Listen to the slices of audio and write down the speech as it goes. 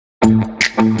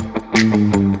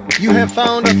You have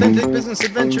found Authentic Business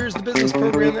Adventures, the business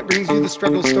program that brings you the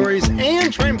struggle stories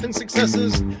and triumphant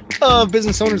successes of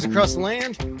business owners across the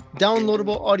land.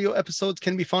 Downloadable audio episodes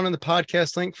can be found on the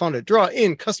podcast link found at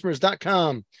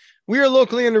drawincustomers.com. We are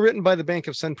locally underwritten by the Bank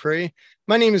of Sun Prairie.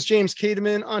 My name is James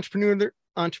Cademan,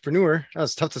 entrepreneur. That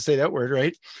was tough to say that word,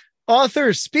 right?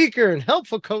 Author, speaker, and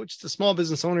helpful coach to small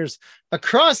business owners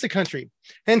across the country.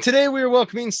 And today we are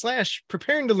welcoming /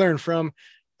 preparing to learn from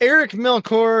Eric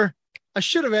Melchor. I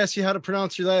should have asked you how to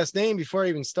pronounce your last name before I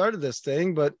even started this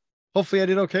thing, but hopefully I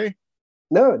did okay.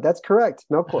 No, that's correct.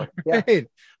 Melchor. Yeah. Right.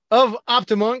 Of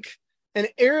Optimonk. And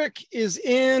Eric is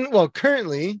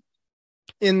currently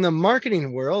in the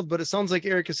marketing world, but it sounds like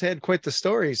Eric has had quite the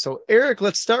story. So Eric,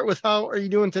 let's start with how are you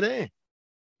doing today?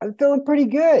 I'm feeling pretty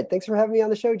good. Thanks for having me on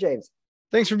the show, James.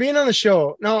 Thanks for being on the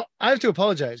show. Now, I have to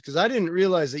apologize because I didn't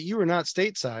realize that you were not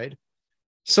stateside.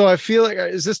 So I feel like,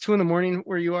 is this 2 a.m.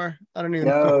 where you are? I don't even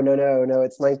know. No.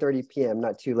 It's 9:30 p.m.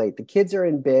 Not too late. The kids are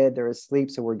in bed. They're asleep,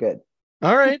 so we're good.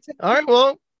 All right.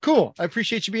 Well, cool. I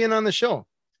appreciate you being on the show.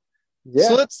 Yeah.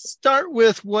 So let's start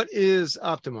with what is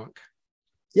Optimonk?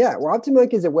 Yeah. Well,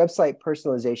 Optimonk is a website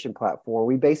personalization platform.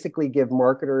 We basically give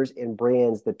marketers and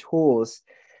brands the tools.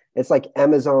 It's like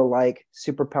Amazon-like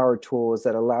superpower tools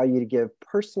that allow you to give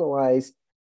personalized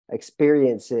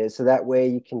experiences. So that way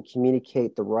you can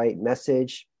communicate the right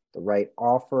message, the right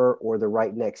offer, or the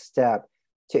right next step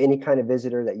to any kind of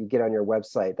visitor that you get on your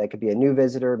website. That could be a new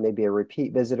visitor, maybe a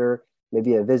repeat visitor,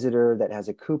 maybe a visitor that has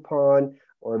a coupon,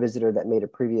 or a visitor that made a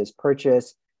previous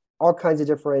purchase. All kinds of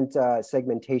different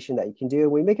segmentation that you can do.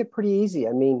 We make it pretty easy.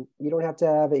 I mean, you don't have to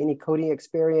have any coding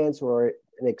experience or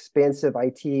an expansive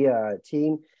IT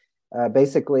team.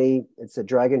 Basically, it's a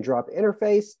drag and drop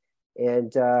interface.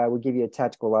 And we'll give you a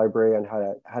tactical library on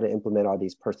how to implement all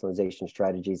these personalization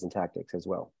strategies and tactics as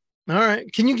well. All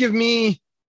right. Can you give me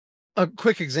a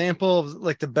quick example of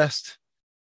like the best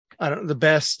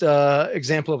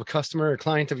example of a customer or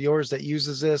client of yours that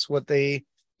uses this, what they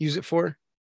use it for?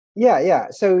 Yeah.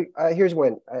 So here's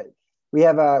one. We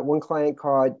have one client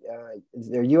called,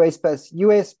 they're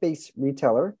US-based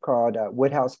retailer called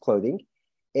Woodhouse Clothing.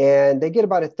 And they get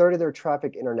about a third of their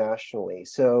traffic internationally.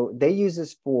 So they use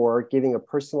this for giving a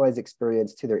personalized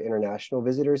experience to their international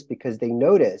visitors because they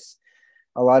notice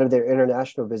a lot of their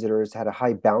international visitors had a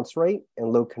high bounce rate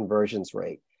and low conversions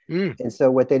rate. And so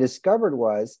what they discovered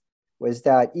was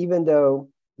that even though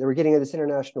they were getting this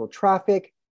international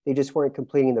traffic, they just weren't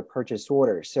completing the purchase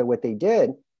order. So what they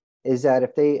did is that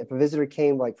if a visitor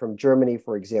came like from Germany,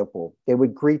 for example, they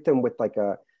would greet them with like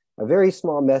a very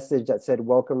small message that said,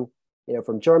 "Welcome,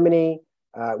 from Germany,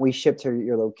 we ship to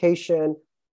your location.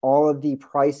 All of the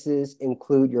prices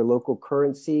include your local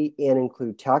currency and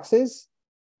include taxes.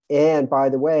 And by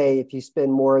the way, if you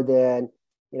spend more than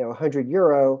 100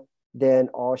 euro, then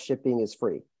all shipping is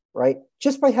free," right?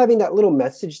 Just by having that little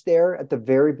message there at the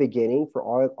very beginning for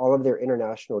all of their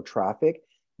international traffic,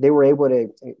 they were able to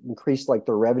increase like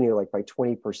their revenue like by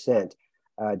 20%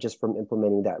 just from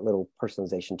implementing that little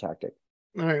personalization tactic.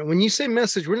 All right. When you say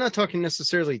message, we're not talking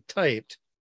necessarily typed.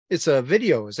 It's a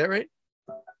video. Is that right?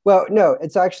 Well, no,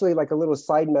 it's actually like a little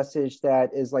side message that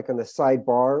is like on the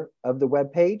sidebar of the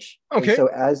web page. Okay. And so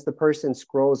as the person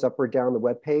scrolls up or down the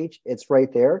web page, it's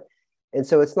right there. And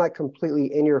so it's not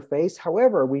completely in your face.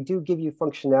 However, we do give you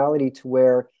functionality to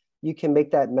where you can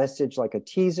make that message like a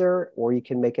teaser, or you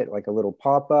can make it like a little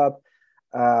pop-up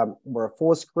or a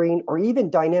full screen, or even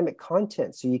dynamic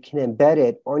content. So you can embed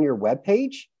it on your web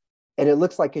page. And it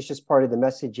looks like it's just part of the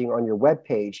messaging on your web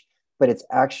page, but it's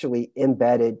actually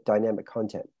embedded dynamic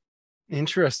content.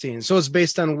 Interesting. So it's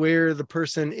based on where the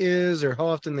person is or how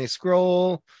often they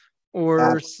scroll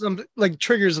or some like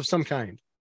triggers of some kind.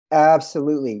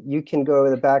 Absolutely. You can go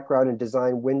in the background and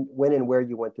design when and where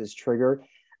you want this trigger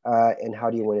and how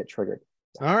do you want it triggered.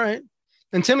 All right.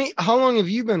 And tell me, how long have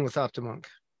you been with Optimonk?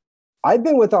 I've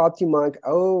been with Optimonk,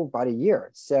 about a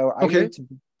year. So I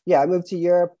moved to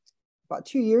Europe about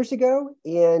 2 years ago,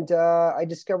 and I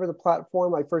discovered the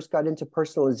platform. I first got into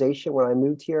personalization when I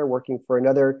moved here, working for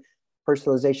another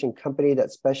personalization company that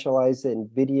specialized in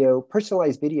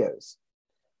personalized videos.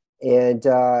 And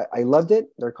I loved it.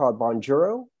 They're called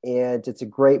Bonjoro, and it's a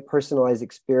great personalized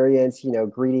experience,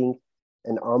 greeting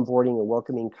and onboarding and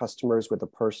welcoming customers with a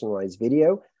personalized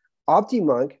video.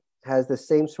 Optimonk has the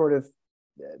same sort of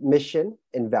mission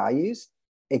and values,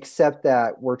 except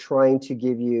that we're trying to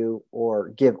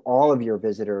give all of your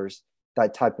visitors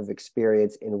that type of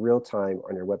experience in real time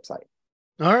on your website.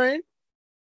 All right.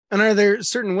 And are there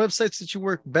certain websites that you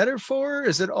work better for?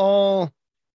 Is it all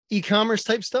e-commerce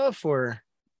type stuff or?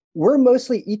 We're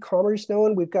mostly e-commerce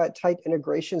known. We've got tight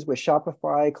integrations with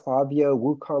Shopify, Klaviyo,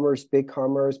 WooCommerce,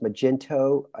 BigCommerce,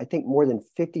 Magento. I think more than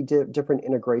 50 different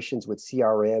integrations with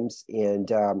CRMs.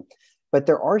 But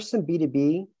there are some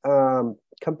B2B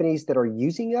companies that are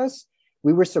using us.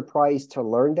 We were surprised to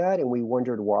learn that, and we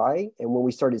wondered why. And when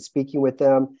we started speaking with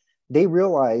them, they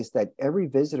realized that every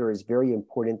visitor is very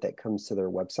important that comes to their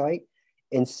website.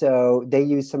 And so they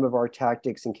use some of our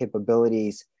tactics and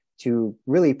capabilities to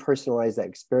really personalize that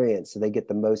experience so they get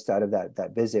the most out of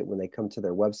that visit when they come to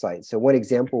their website. So one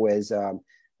example is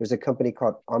there's a company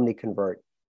called OmniConvert.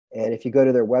 And if you go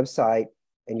to their website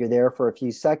and you're there for a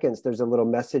few seconds, there's a little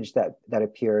message that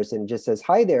appears and it just says,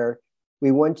 "Hi there,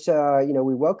 we want,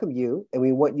 we welcome you and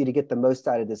we want you to get the most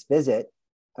out of this visit.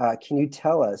 Can you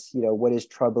tell us, what is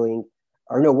troubling,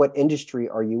 or no, what industry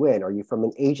are you in? Are you from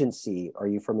an agency? Are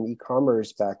you from an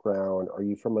e-commerce background? Are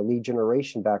you from a lead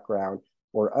generation background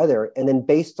or other?" And then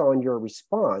based on your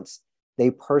response,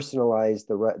 they personalize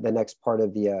the next part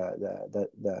of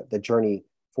the journey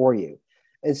for you.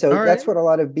 And so that's what a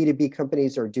lot of B2B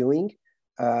companies are doing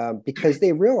because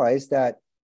they realize that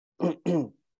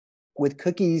with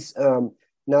cookies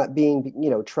not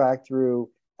being tracked through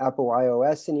Apple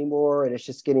iOS anymore, and it's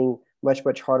just getting much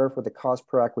harder for the cost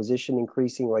per acquisition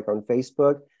increasing, like on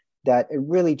Facebook, that it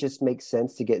really just makes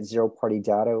sense to get zero-party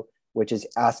data, which is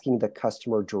asking the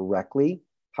customer directly,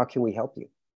 "How can we help you?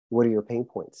 What are your pain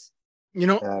points?"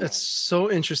 It's so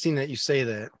interesting that you say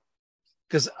that,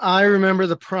 because I remember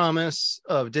the promise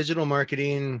of digital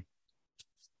marketing,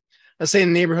 let's say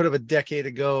in the neighborhood of a decade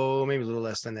ago, maybe a little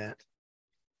less than that,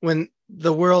 when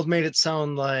the world made it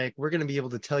sound like we're going to be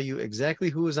able to tell you exactly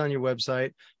who is on your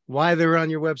website, why they were on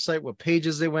your website, what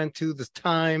pages they went to, the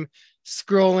time,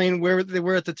 scrolling, where they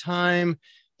were at the time,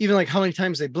 even like how many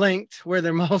times they blinked, where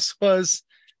their mouse was,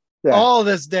 all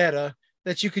this data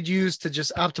that you could use to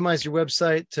just optimize your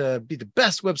website to be the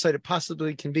best website it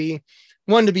possibly can be.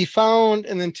 One, to be found,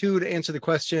 and then two, to answer the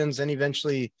questions. And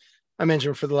eventually, I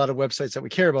mentioned for a lot of websites that we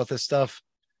care about this stuff,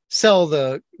 sell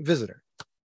the visitor.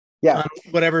 On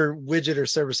whatever widget or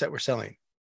service that we're selling.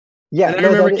 And I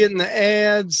remember getting the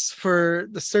ads for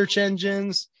the search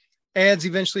engines, ads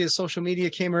eventually as social media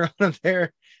came around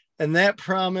there. And that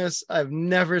promise I've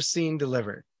never seen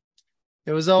delivered.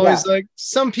 It was always like,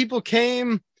 some people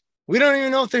came, we don't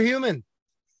even know if they're human.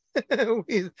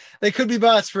 They could be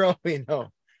bots for all we know.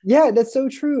 Yeah, that's so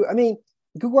true. I mean,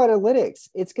 Google Analytics,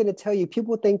 it's going to tell you,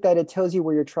 people think that it tells you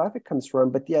where your traffic comes from,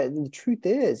 but the truth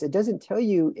is it doesn't tell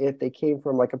you if they came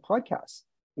from like a podcast,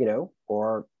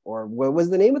 or what was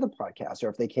the name of the podcast, or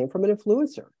if they came from an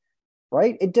influencer,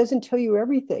 right? It doesn't tell you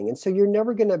everything. And so you're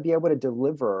never going to be able to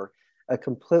deliver a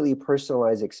completely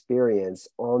personalized experience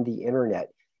on the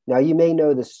internet. Now, you may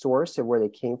know the source of where they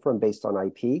came from based on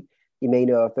IP. You may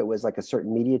know if it was like a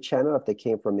certain media channel, if they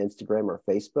came from Instagram or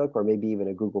Facebook, or maybe even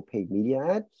a Google paid media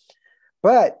ad.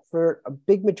 But for a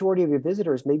big majority of your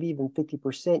visitors, maybe even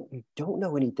 50%, you don't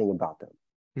know anything about them.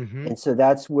 Mm-hmm. And so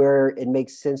that's where it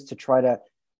makes sense to try to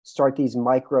start these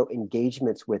micro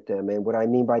engagements with them. And what I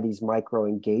mean by these micro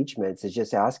engagements is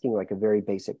just asking like a very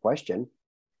basic question.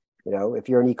 If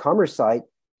you're an e-commerce site,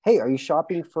 "Hey, are you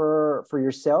shopping for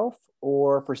yourself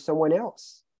or for someone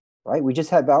else?" Right? We just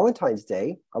had Valentine's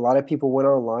Day. A lot of people went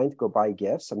online to go buy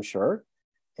gifts, I'm sure.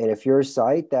 And if you're a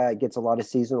site that gets a lot of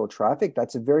seasonal traffic,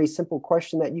 that's a very simple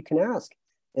question that you can ask.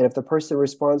 And if the person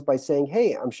responds by saying,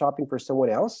 "Hey, I'm shopping for someone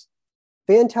else,"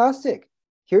 fantastic.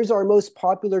 Here's our most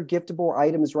popular giftable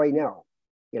items right now.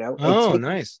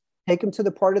 Nice. Take them to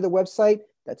the part of the website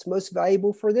that's most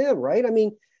valuable for them, right? I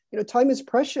mean, time is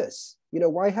precious.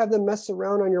 Why have them mess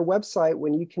around on your website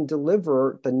when you can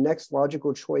deliver the next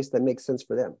logical choice that makes sense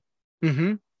for them?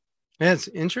 Mm-hmm. That's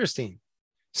interesting.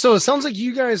 So it sounds like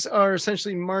you guys are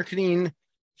essentially marketing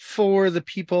for the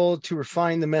people to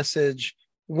refine the message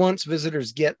once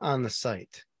visitors get on the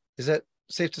site. Is that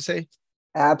safe to say?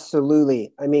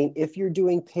 Absolutely. I mean, if you're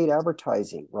doing paid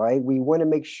advertising, right, we want to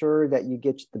make sure that you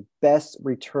get the best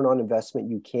return on investment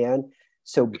you can.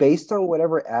 So based on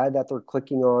whatever ad that they're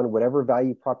clicking on, whatever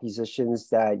value propositions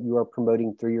that you are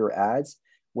promoting through your ads,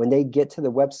 when they get to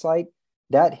the website,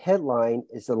 that headline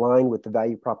is aligned with the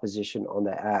value proposition on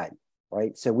the ad,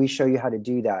 right? So we show you how to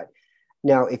do that.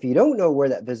 Now, if you don't know where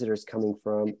that visitor is coming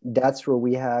from, that's where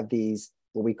we have these,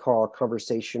 what we call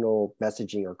conversational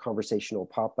messaging or conversational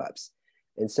pop-ups.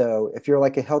 And so if you're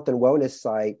like a health and wellness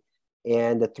site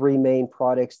and the three main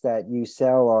products that you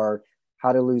sell are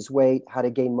how to lose weight, how to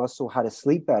gain muscle, how to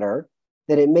sleep better,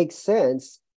 then it makes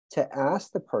sense to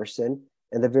ask the person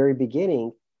in the very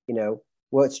beginning,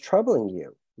 what's troubling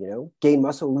you? Gain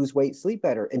muscle, lose weight, sleep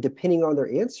better. And depending on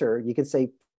their answer, you can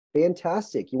say,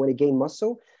 fantastic. You want to gain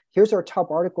muscle? here's our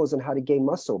top articles on how to gain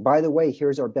muscle. By the way,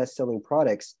 here's our best-selling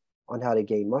products on how to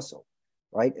gain muscle,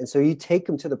 right? And so you take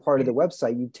them to the part of the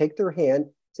website, you take their hand,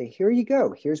 say, here you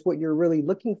go. Here's what you're really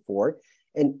looking for.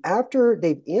 And after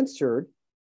they've answered,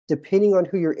 depending on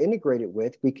who you're integrated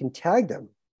with, we can tag them.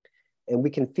 And we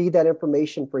can feed that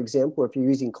information. For example, if you're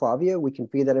using Klaviyo, we can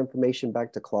feed that information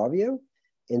back to Klaviyo.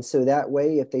 And so that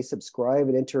way, if they subscribe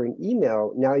and enter an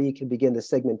email, now you can begin the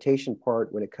segmentation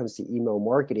part when it comes to email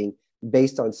marketing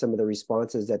based on some of the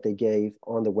responses that they gave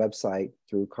on the website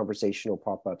through conversational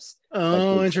pop-ups.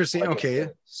 Oh, interesting. Okay.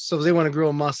 So if they want to grow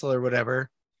a muscle or whatever,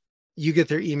 you get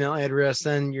their email address,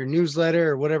 then your newsletter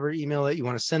or whatever email that you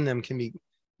want to send them can be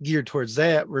geared towards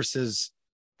that versus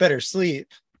better sleep.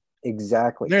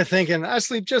 Exactly. They're thinking, I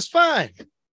sleep just fine.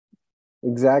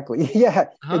 Exactly. Yeah,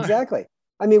 exactly.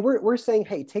 I mean, we're saying,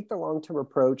 hey, take the long-term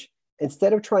approach.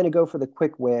 Instead of trying to go for the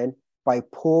quick win by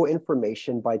pull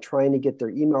information, by trying to get their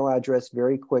email address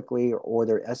very quickly or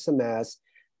their SMS,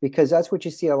 because that's what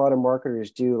you see a lot of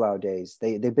marketers do nowadays.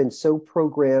 They've been so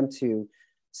programmed to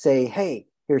say, hey,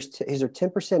 here's a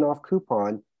 10% off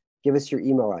coupon. Give us your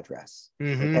email address.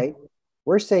 Mm-hmm. Okay.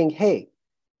 We're saying, hey,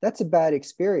 that's a bad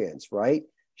experience, right?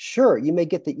 Sure, you may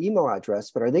get the email address,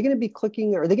 but are they going to be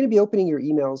clicking? Are they going to be opening your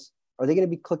emails? Are they going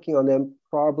to be clicking on them?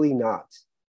 Probably not,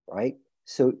 right?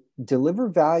 So deliver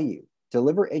value,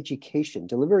 deliver education,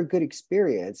 deliver a good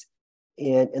experience.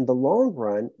 And in the long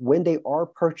run, when they are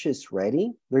purchase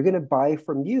ready, they're going to buy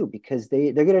from you because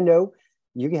they're going to know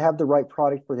you have the right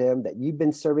product for them, that you've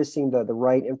been servicing the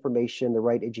right information, the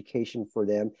right education for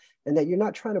them, and that you're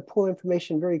not trying to pull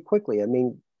information very quickly. I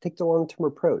mean, take the long-term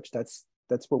approach. That's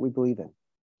what we believe in.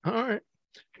 All right.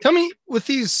 Tell me with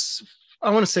these,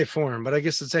 I want to say form, but I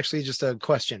guess it's actually just a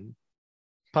question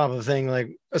pop-up thing,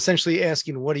 like essentially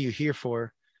asking, what are you here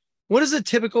for? What is a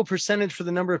typical percentage for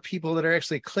the number of people that are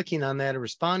actually clicking on that and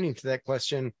responding to that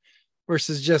question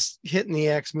versus just hitting the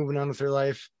X, moving on with their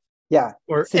life? Yeah.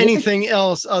 Or anything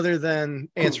else other than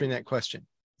answering that question?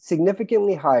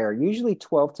 Significantly higher, usually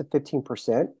 12 to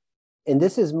 15%. And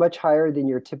this is much higher than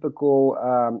your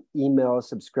typical email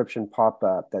subscription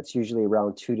pop-up. That's usually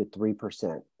around 2 to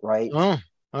 3%, right? Oh,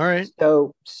 all right.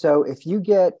 So if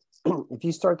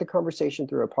you start the conversation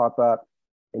through a pop-up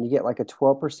and you get like a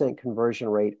 12% conversion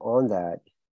rate on that,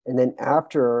 and then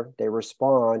after they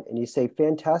respond and you say,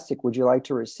 fantastic, would you like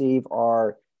to receive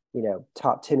our,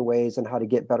 top 10 ways on how to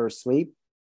get better sleep,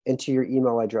 into your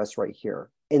email address right here.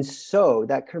 And so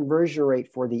that conversion rate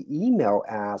for the email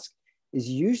ask is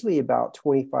usually about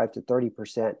 25 to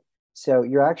 30%. So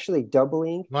you're actually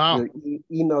doubling your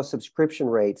email subscription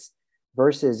rates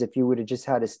versus if you would have just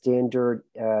had a standard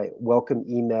welcome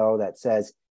email that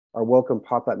says, or welcome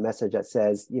pop-up message that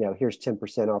says, here's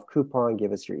 10% off coupon,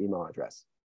 give us your email address.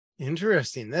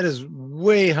 Interesting. That is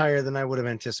way higher than I would have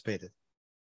anticipated.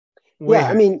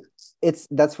 I mean,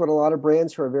 that's what a lot of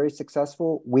brands who are very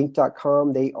successful,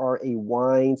 Wink.com, they are a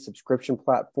wine subscription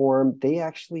platform. They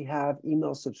actually have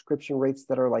email subscription rates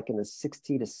that are like in the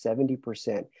 60 to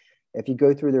 70%. If you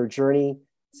go through their journey,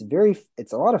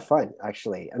 it's a lot of fun,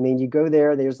 actually. I mean, you go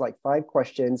there, there's like 5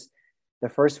 questions. The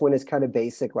first one is kind of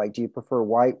basic, like, do you prefer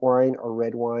white wine or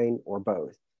red wine or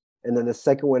both? And then the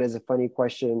second one is a funny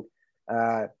question.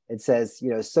 It says,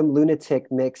 some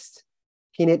lunatic mixed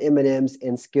peanut M&Ms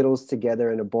and Skittles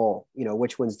together in a bowl.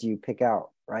 Which ones do you pick out,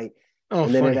 right? Oh,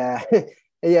 and then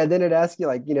then it asks you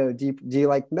like, do you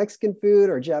like Mexican food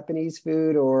or Japanese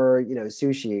food or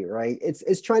sushi, right?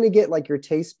 It's trying to get like your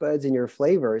taste buds and your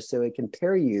flavors so it can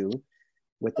pair you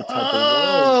with the type of wine.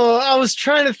 Oh, I was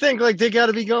trying to think like they got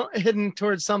to be hidden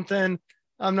towards something.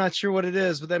 I'm not sure what it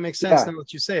is, but that makes sense now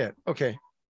that you say it. Okay.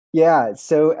 Yeah.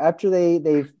 So after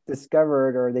they've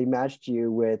discovered or they matched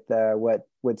you with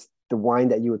what's the wine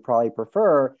that you would probably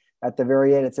prefer, at the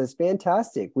very end, it says,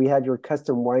 fantastic. We have your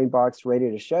custom wine box ready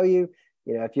to show you.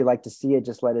 If you'd like to see it,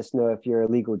 just let us know if you're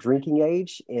legal drinking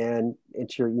age and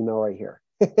enter your email right here.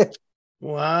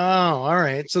 Wow. All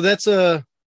right. So that's an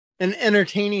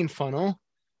entertaining funnel.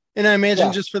 And I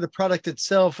imagine just for the product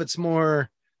itself, it's more,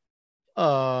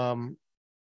 I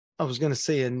was going to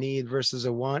say a need versus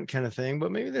a want kind of thing,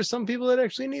 but maybe there's some people that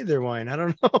actually need their wine. I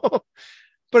don't know,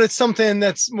 but it's something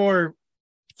that's more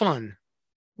fun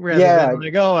rather than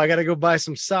like, oh, I got to go buy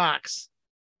some socks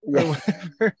or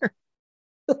whatever.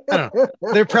 I don't know.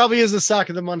 There probably is a sock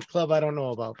of the month club I don't know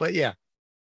about, but yeah,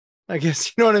 I guess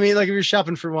you know what I mean. Like if you're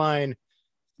shopping for wine,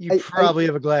 you probably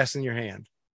have a glass in your hand.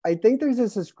 I think there's a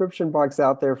subscription box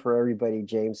out there for everybody,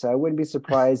 James. So I wouldn't be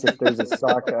surprised if there's a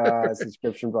sock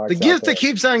subscription box. The gift that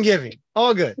keeps on giving.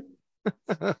 All good.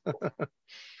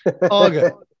 All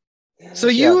good. So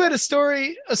you had a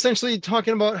story essentially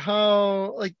talking about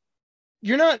how like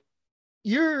you're not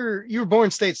you were born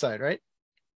stateside, right?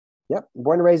 Yep.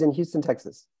 Born and raised in Houston,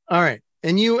 Texas. All right.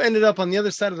 And you ended up on the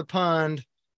other side of the pond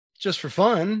just for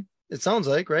fun, it sounds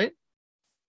like, right?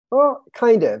 Well,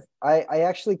 kind of. I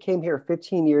actually came here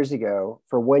 15 years ago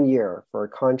for 1 year for a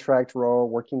contract role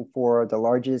working for the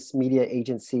largest media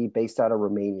agency based out of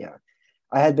Romania.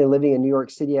 I had been living in New York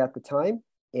City at the time,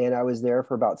 and I was there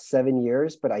for about 7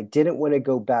 years, but I didn't want to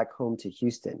go back home to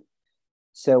Houston.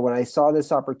 So when I saw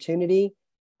this opportunity,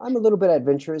 I'm a little bit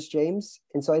adventurous, James.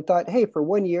 And so I thought, hey, for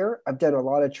 1 year, I've done a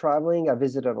lot of traveling. I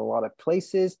visited a lot of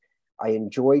places. I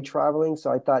enjoy traveling.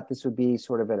 So I thought this would be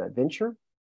sort of an adventure.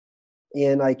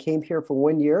 And I came here for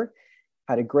 1 year,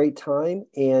 had a great time,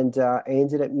 and I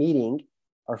ended up meeting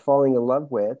or falling in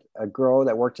love with a girl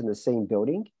that worked in the same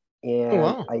building. Oh, And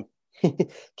wow. I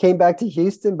came back to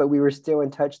Houston, but we were still in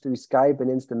touch through Skype and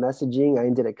instant messaging. I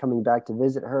ended up coming back to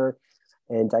visit her,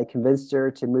 and I convinced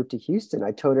her to move to Houston.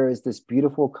 I told her it's this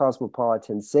beautiful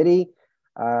cosmopolitan city.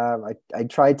 I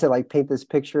tried to like paint this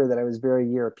picture that I was very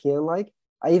European like.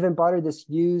 I even bought her this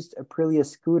used Aprilia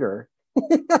scooter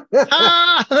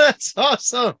Ah, that's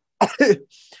awesome.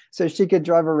 so she could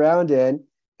drive around in.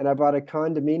 And I bought a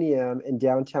condominium in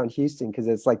downtown Houston because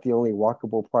it's like the only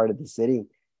walkable part of the city.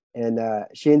 And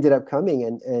she ended up coming,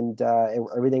 and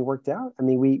everything worked out. I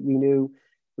mean, we knew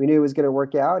it was going to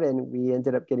work out, and we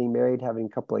ended up getting married, having a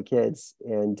couple of kids,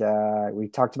 and we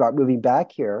talked about moving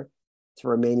back here to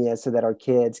Romania so that our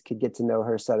kids could get to know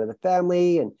her side of the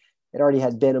family. And it already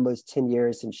had been almost 10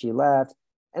 years since she left,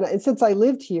 and since I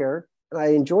lived here and I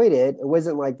enjoyed it, it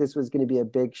wasn't like this was going to be a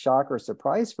big shock or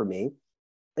surprise for me.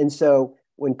 And so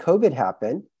when COVID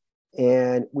happened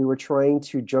and we were trying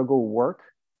to juggle work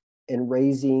and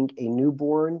raising a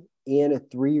newborn and a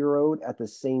 3 year old at the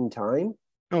same time,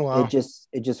 Oh, it wow.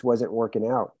 just wasn't working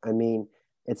out. I mean,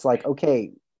 it's like,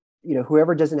 okay,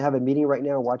 whoever doesn't have a meeting right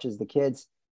now watches the kids.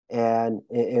 And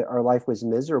our life was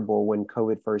miserable when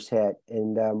COVID first hit.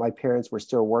 And my parents were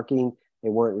still working. They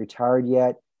weren't retired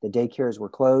yet. The daycares were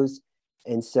closed.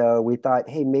 And so we thought,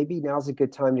 hey, maybe now's a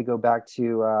good time to go back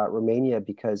to Romania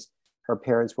because her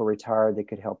parents were retired. They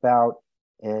could help out.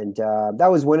 And that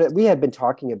was when we had been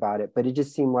talking about it, but it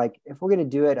just seemed like if we're going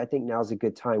to do it, I think now's a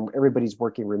good time. Everybody's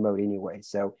working remote anyway.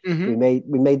 So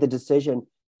Mm-hmm. we made the decision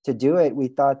to do it. We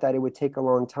thought that it would take a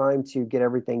long time to get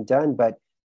everything done, but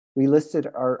we listed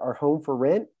our home for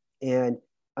rent, and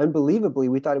unbelievably,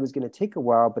 we thought it was going to take a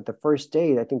while. But the first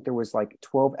day, I think there was like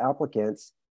 12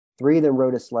 applicants. Three of them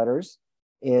wrote us letters,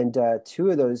 and two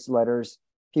of those letters,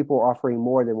 people offering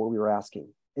more than what we were asking.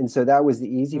 And so that was the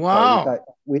easy part. We Wow. thought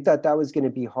we thought that was going to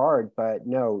be hard, but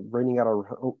no, renting out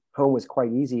our home was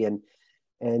quite easy, and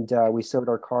we sold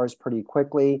our cars pretty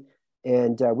quickly,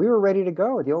 and we were ready to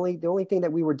go. The only thing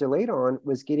that we were delayed on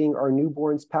was getting our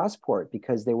newborn's passport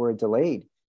because they were delayed,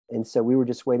 and so we were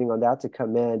just waiting on that to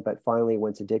come in. But finally,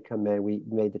 once it did come in, we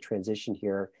made the transition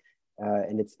here,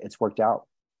 and it's worked out.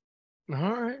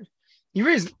 All right. You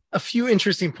raised a few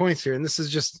interesting points here, and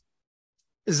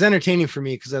is entertaining for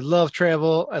me because I love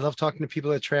travel. I love talking to people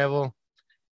that travel.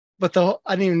 But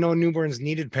I didn't even know newborns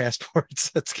needed passports.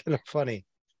 That's kind of funny.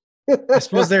 I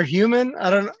suppose they're human.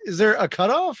 I don't know. Is there a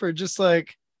cutoff or just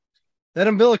like that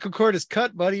umbilical cord is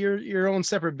cut, buddy? You're your own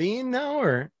separate being now,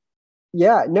 or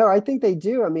Yeah, no, I think they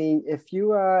do. I mean, if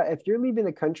you're leaving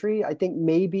the country, I think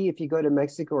maybe if you go to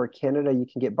Mexico or Canada, you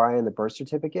can get by on the birth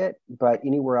certificate, but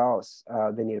anywhere else,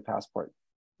 they need a passport.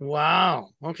 wow.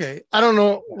 Okay. I don't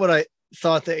know Yeah. what I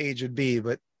thought the age would be,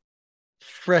 but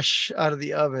fresh out of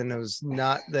the oven, it was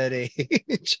not that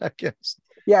age, I guess.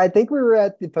 Yeah, I think we were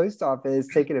at the post office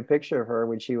taking a picture of her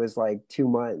when she was like 2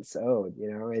 months old,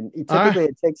 and Ah, typically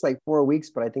it takes like 4 weeks,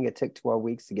 but I think it took 12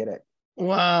 weeks to get it.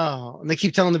 wow. And they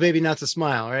keep telling the baby not to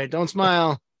smile, right? Don't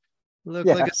smile. Look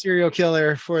like Yeah, a serial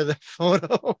killer for the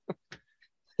photo.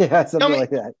 yeah, Tell something me, like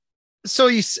that. so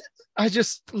I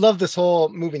just love this whole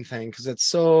moving thing because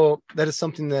that is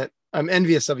something that I'm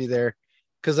envious of you there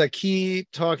because I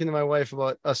keep talking to my wife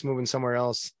about us moving somewhere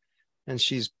else and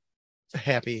she's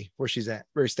happy where she's at,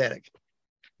 very static.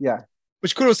 Yeah.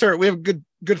 Which kudos to her. We have a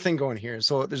good thing going here,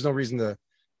 so there's no reason to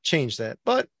change that.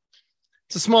 But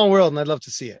it's a small world, and I'd love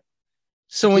to see it.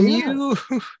 So when Yeah.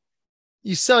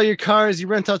 you sell your cars, you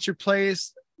rent out your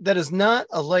place, that is not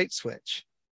a light switch.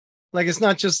 Like it's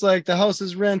not just like the house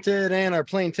is rented and our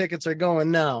plane tickets are going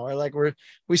now, or like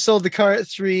we sold the car at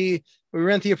 3, we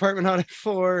rent the apartment out at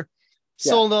 4,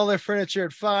 Yeah. sold all their furniture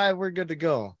at 5, we're good to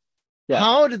go. Yeah.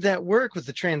 How did that work with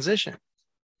the transition?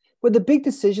 Well, the big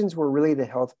decisions were really the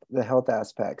health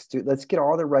aspects. Dude, let's get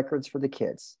all the records for the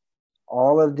kids,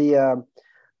 all of the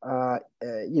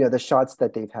the shots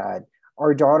that they've had.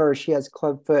 Our daughter, she has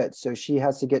club foot, so she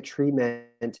has to get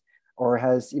treatment or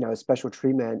has, a special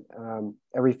treatment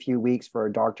every few weeks for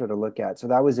a doctor to look at. So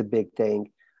that was a big thing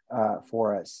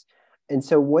for us. And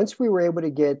so once we were able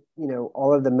to get,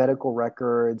 all of the medical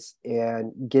records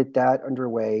and get that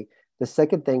underway, the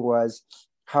second thing was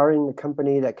hiring a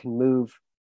company that can move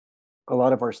a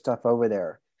lot of our stuff over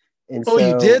there. And Oh,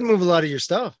 you so did move a lot of your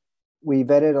stuff. we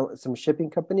vetted some shipping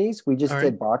companies. We just All right.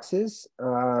 did boxes.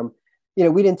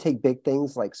 We didn't take big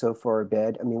things like sofa or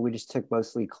bed. I mean, we just took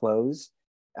mostly clothes,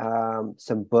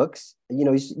 some books.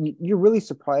 You're really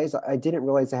surprised. I didn't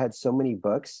realize I had so many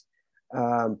books,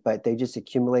 but they just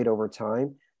accumulate over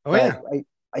time. Oh, But yeah.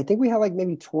 I think we had like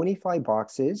maybe 25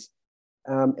 boxes,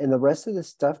 and the rest of the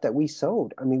stuff that we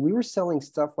sold. I mean, we were selling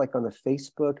stuff like on the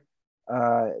Facebook,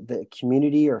 the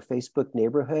community or Facebook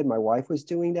neighborhood. My wife was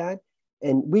doing that.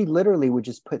 And we literally would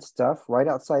just put stuff right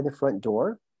outside the front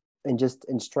door and just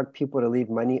instruct people to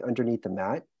leave money underneath the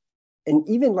mat. And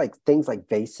even like things like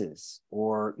vases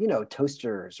or,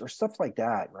 toasters or stuff like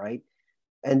that, right?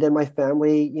 And then my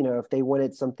family, if they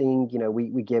wanted something,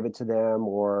 we gave it to them,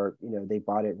 or, they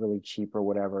bought it really cheap or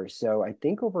whatever. So I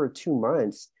think over 2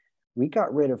 months, we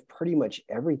got rid of pretty much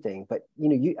everything, but,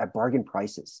 you at bargain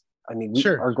prices. I mean,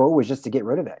 Sure. our goal was just to get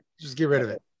rid of it. Just get rid of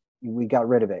it. We got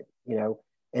rid of it,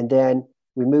 and then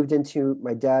we moved into,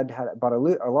 my dad had bought a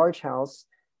large house.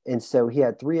 And so he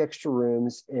had 3 extra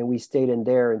rooms, and we stayed in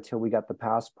there until we got the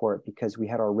passport, because we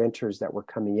had our renters that were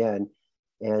coming in.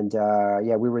 And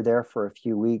yeah, we were there for a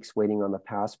few weeks waiting on the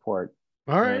passport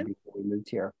All right. before we moved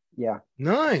here. Yeah.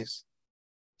 Nice.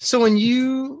 So when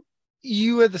you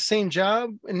had the same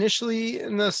job initially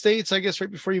in the States, I guess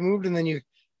right before you moved, and then you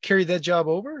carried that job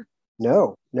over?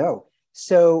 No, no.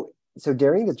 So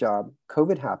during the job,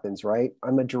 COVID happens, right?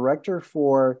 I'm a director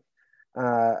for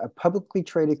a publicly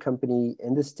traded company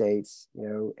in the States,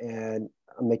 and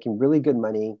I'm making really good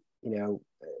money,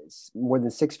 more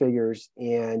than 6 figures.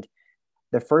 And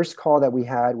the first call that we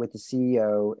had with the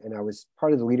CEO, and I was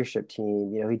part of the leadership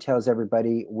team, he tells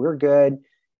everybody, we're good.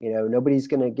 Nobody's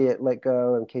going to get let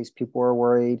go in case people are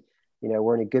worried.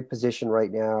 We're in a good position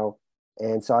right now.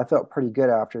 And so I felt pretty good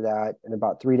after that. And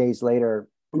about 3 days later,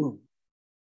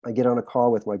 I get on a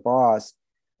call with my boss.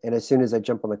 And as soon as I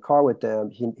jump on the call with them,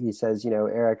 he says,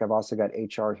 Eric, I've also got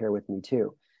HR here with me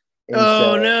too. And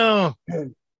Oh, so no.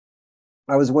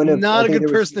 I was one of, I Not a think good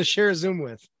there was, person to share a Zoom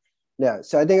with. no.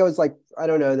 So I think I was like, I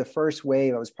don't know, the first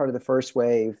wave. I was part of the first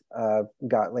wave,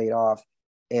 got laid off.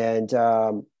 And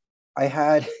I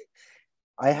had,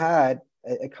 I had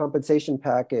a compensation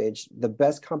package, the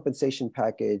best compensation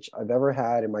package I've ever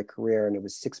had in my career. And it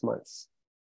was 6 months.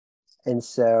 And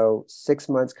so 6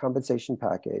 months compensation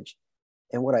package.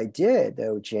 And what I did,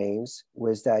 though, James,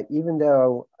 was that even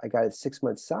though I got a 6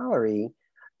 month salary,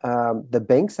 the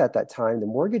banks at that time, the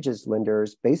mortgages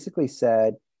lenders, basically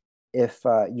said, if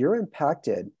you're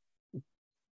impacted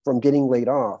from getting laid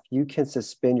off, you can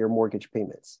suspend your mortgage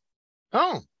payments.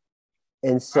 Oh,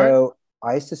 And all right. so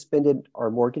I suspended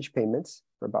our mortgage payments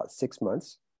for about 6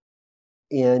 months.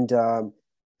 And I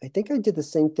think I did the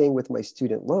same thing with my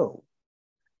student loan.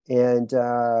 And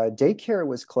daycare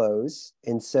was closed.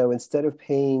 And so instead of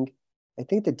paying, I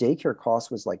think the daycare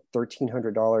cost was like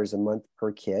 $1,300 a month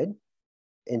per kid.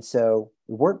 And so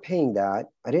we weren't paying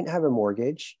that. I didn't have a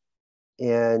mortgage.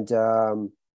 And I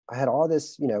had all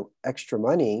this, extra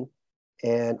money,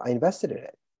 and I invested in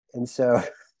it. And so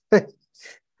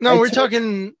No, I we're took,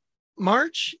 talking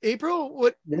March, April.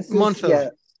 What this is, month of? yeah,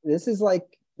 this is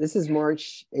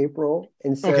March, April.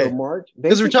 And so Okay. March,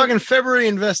 Because we're basically, talking February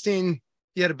investing,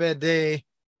 you had a bad day.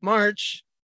 March,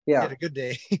 you yeah. had a good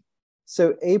day.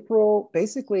 So April,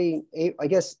 basically, I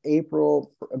guess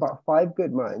April, for about 5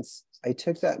 good months, I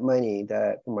took that money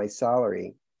that from my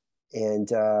salary,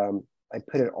 and I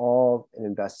put it all in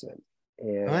investment.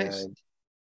 Nice.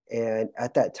 And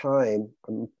at that time,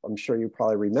 I'm sure you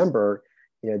probably remember,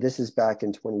 this is back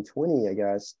in 2020, I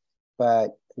guess,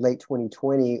 but late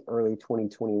 2020, early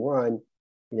 2021,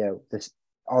 this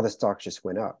all the stocks just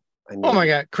went up. I Oh my mean,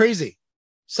 God. Crazy.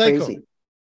 Cycle. crazy.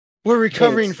 We're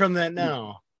recovering James, from that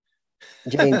now.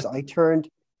 James, I turned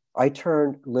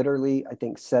literally, I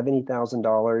think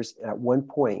 $70,000 at one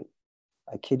point.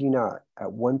 I kid you not.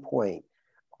 At one point,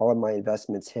 all of my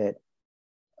investments hit,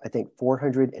 I think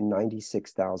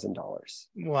 $496,000.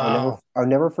 Wow. I'll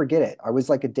never forget it. I was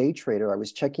like a day trader. I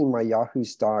was checking my Yahoo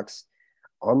stocks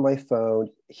on my phone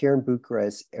here in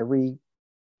Bucharest every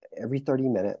 30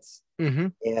 minutes. Mm-hmm.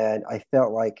 And I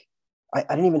felt like I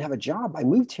didn't even have a job. I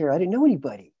moved here. I didn't know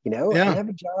anybody, I didn't Yeah. have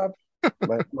a job.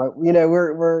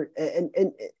 We're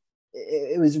and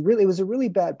it was a really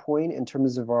bad point in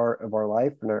terms of our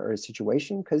life and our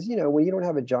situation, because when you don't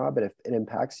have a job, it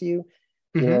impacts you.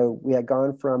 Mm-hmm. We had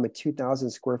gone from a 2,000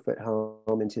 square foot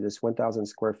home into this 1,000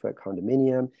 square foot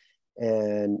condominium.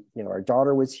 And, our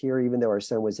daughter was here, even though our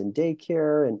son was in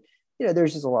daycare. And,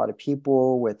 there's just a lot of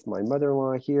people with my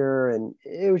mother-in-law here. And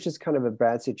it was just kind of a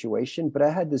bad situation. But I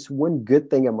had this one good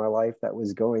thing in my life that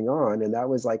was going on. And that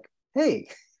was like, hey,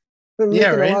 I'm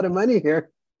Yeah, making a right. lot of money here.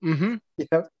 Mm-hmm. You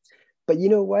know, but you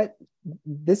know what?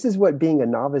 This is what being a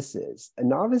novice is. A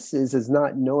novice is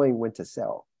not knowing when to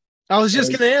sell. I was just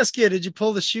And gonna ask you, did you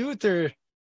pull the chute or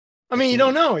I I mean, you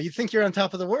don't didn't. know. You think you're on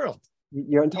top of the world.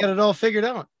 You're on You got top. it all figured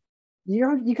out.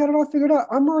 You got it all figured out.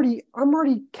 I'm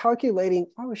already calculating.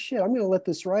 Oh shit! I'm going to let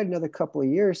this ride another couple of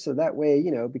years, so that way,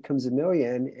 it becomes a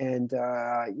million, and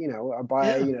I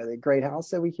buy Yeah. the great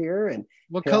house over here and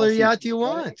What pay color off some yacht do you debt.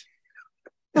 want?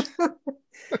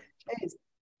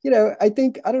 I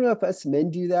think I don't know if us men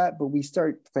do that, but we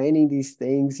start planning these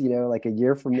things, like a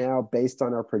year from now, based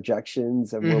on our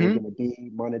projections of where we're Mm-hmm. going to be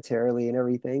monetarily and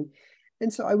everything.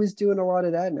 And so I was doing a lot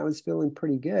of that, and I was feeling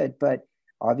pretty good. But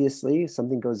obviously, if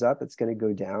something goes up, it's going to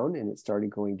go down, and it started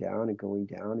going down and going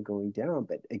down and going down.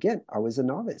 But again, I was a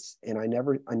novice, and I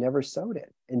never sowed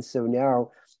it. And so now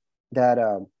that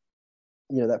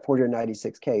that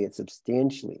 496K, it's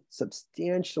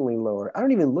substantially lower. I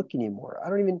don't even look anymore. I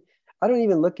don't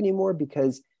even look anymore,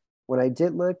 because when I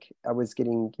did look, I was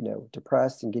getting,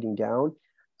 depressed and getting down.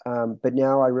 But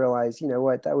now I realize,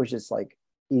 what, that was just like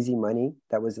easy money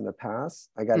that was in the past.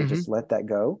 I got to Mm-hmm. just let that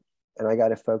go. And I got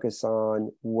to focus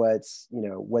on what's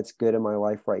good in my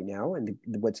life right now. And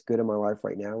what's good in my life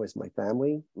right now is my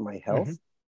family, my Mm-hmm. health,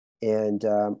 and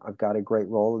I've got a great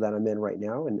role that I'm in right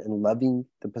now, and loving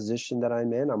the position that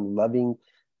I'm in. I'm loving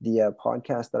the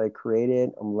podcast that I created.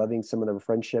 I'm loving some of the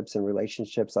friendships and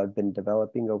relationships I've been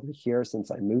developing over here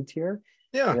since I moved here.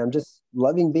 Yeah. And I'm just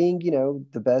loving being,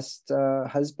 the best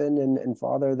husband and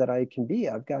father that I can be.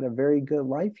 I've got a very good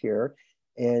life here.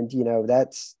 And,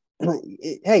 that's,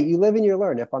 hey, you live and you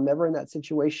learn. If I'm ever in that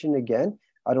situation again,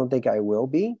 I don't think I will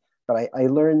be. But I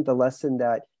learned the lesson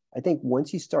that I think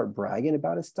once you start bragging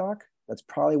about a stock, that's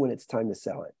probably when it's time to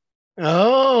sell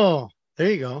Oh,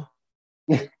 there you go.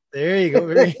 There you go.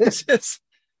 Very it. it's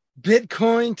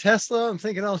Bitcoin, Tesla. I'm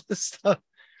thinking all this stuff.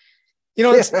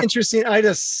 It's Yeah. interesting. I had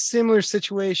a similar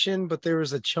situation, but there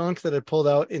was a chunk that I pulled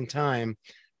out in time,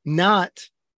 not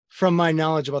from my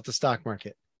knowledge about the stock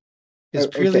market. It's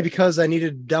purely Okay. because I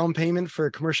needed down payment for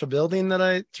a commercial building that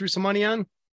I threw some money on.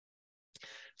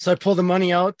 So I pulled the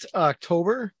money out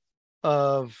October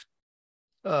of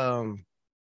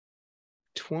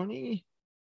 20.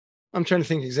 I'm trying to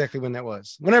think exactly when that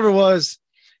was. Whenever it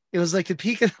was like the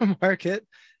peak of the market.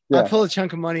 I Yeah. pull a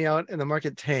chunk of money out and the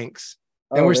market tanks.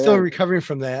 And Oh we're still man. recovering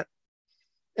from that.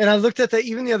 And I looked at that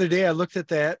even the other day. I looked at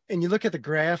that and you look at the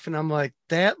graph and I'm like,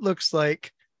 that looks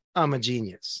like I'm a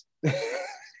genius.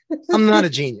 I'm not a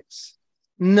genius.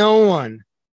 No one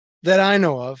that I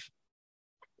know of,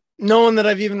 no one that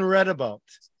I've even read about,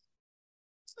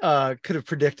 could have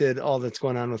predicted all that's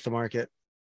going on with the market.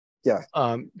 Yeah.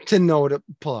 To know to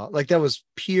pull out. Like that was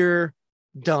pure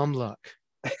dumb luck.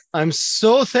 I'm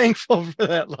so thankful for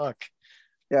that luck.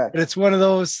 Yeah. But it's one of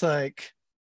those like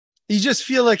you just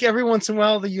feel like every once in a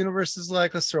while the universe is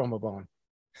like, let's throw him a bone.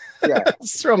 Yeah.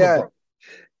 Let's throw him a Yeah. bone.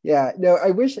 Yeah. No,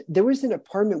 I wish there was an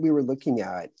apartment we were looking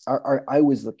at, or I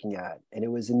was looking at, and it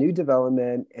was a new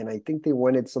development. And I think they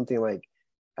wanted something like,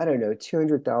 I don't know,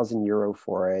 200,000 euro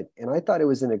for it. And I thought it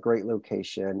was in a great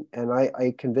location. And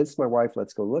I convinced my wife,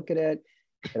 let's go look at it.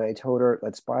 And I told her,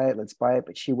 let's buy it, let's buy it.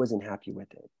 But she wasn't happy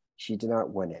with it. She did not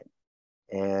want it.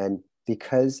 And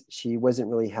because she wasn't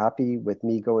really happy with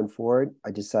me going forward, I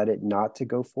decided not to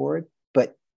go forward.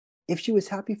 But if she was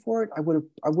happy for it, I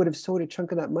would have sold a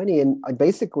chunk of that money, and I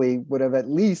basically would have at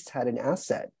least had an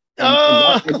asset. And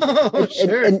now Oh,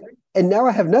 sure. and now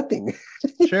I have nothing.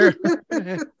 Sure.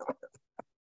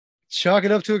 Chalk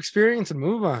it up to experience and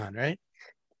move on, right?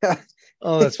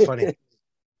 Oh, that's funny.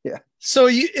 Yeah. So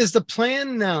is the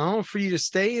plan now for you to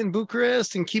stay in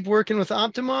Bucharest and keep working with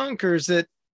Optimonk, or is it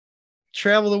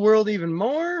travel the world even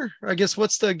more? I guess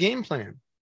what's the game plan?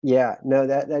 Yeah, no,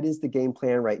 that is the game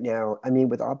plan right now. I mean,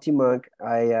 with OptiMonk,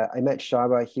 I met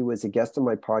Shaba. He was a guest on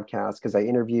my podcast because I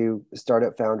interview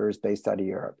startup founders based out of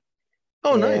Europe,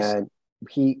 Oh, nice. and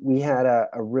we had a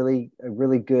really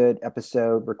good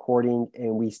episode recording,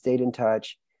 and we stayed in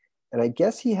touch. And I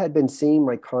guess he had been seeing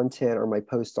my content or my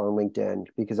post on LinkedIn,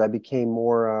 because I became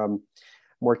more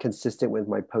consistent with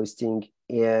my posting,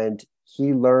 and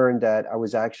he learned that I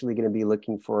was actually going to be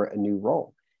looking for a new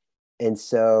role. And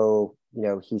so,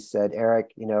 he said,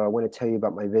 Eric, I want to tell you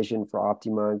about my vision for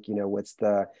OptiMonk. What's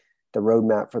the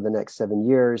roadmap for the next 7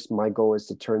 years? My goal is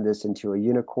to turn this into a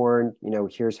unicorn.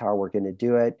 Here's how we're going to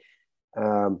do it.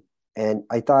 And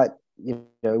I thought,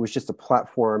 it was just a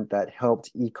platform that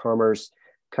helped e-commerce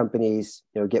companies,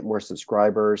 get more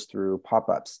subscribers through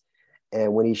pop-ups.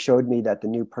 And when he showed me that the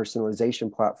new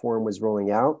personalization platform was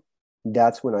rolling out,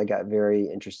 that's when I got very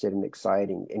interested and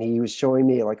exciting. And he was showing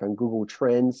me like on Google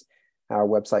Trends, how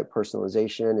website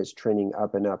personalization is trending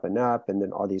up and up and up. And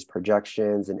then all these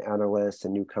projections and analysts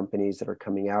and new companies that are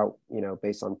coming out,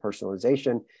 based on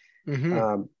personalization.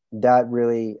 Mm-hmm. That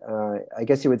really, I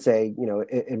guess you would say,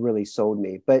 it really sold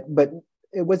me. But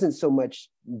it wasn't so much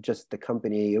just the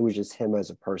company; it was just him as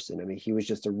a person. I mean, he was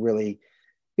just a very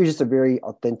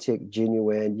authentic,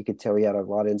 genuine. You could tell he had a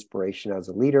lot of inspiration as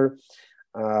a leader,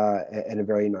 and a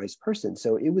very nice person.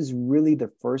 So it was really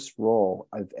the first role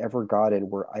I've ever gotten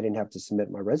where I didn't have to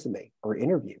submit my resume or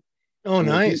interview. Oh, I mean,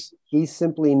 nice. he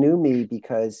simply knew me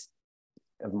because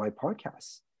of my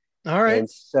podcast. All right. And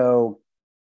so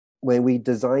when we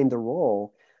designed the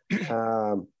role,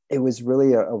 it was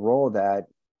really a role that,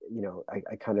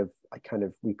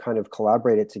 we kind of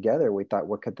collaborated together. We thought,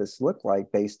 what could this look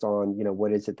like based on,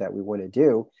 what is it that we want to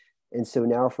do? And so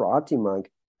now for OptiMonk,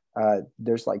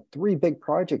 there's like 3 big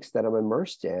projects that I'm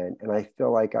immersed in, and I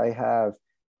feel like I have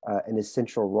an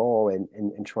essential role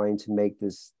in trying to make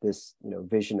this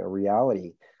vision a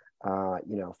reality,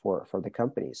 for the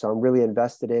company. So I'm really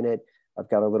invested in it.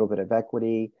 I've got a little bit of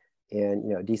equity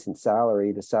and a decent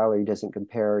salary. The salary doesn't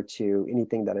compare to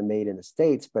anything that I made in the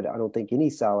States, but I don't think any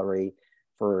salary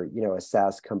for a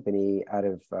SaaS company out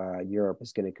of Europe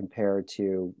is going to compare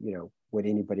to what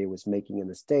anybody was making in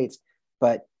the States.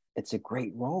 But it's a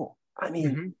great role. I mean,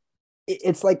 Mm-hmm.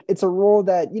 it's like it's a role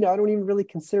that I don't even really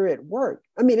consider it work.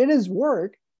 I mean, it is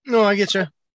work, No, I get you.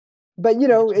 but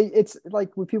it's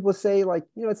like when people say like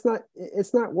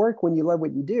it's not work when you love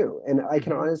what you do, and I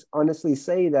can Mm-hmm. honestly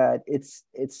say that it's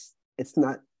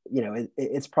not.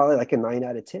 It's probably like a 9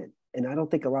 out of 10, and I don't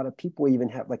think a lot of people even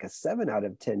have like a 7 out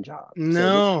of 10 job. So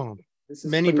No, this is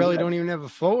many pretty probably good. don't even have a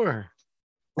 4,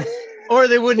 or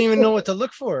they wouldn't even know what to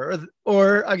look for,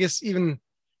 or I guess even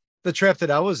the trap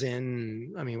that I was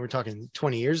in. I mean, we're talking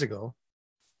 20 years ago.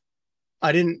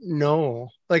 I didn't know.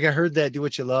 Like I heard that do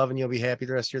what you love and you'll be happy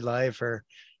the rest of your life, or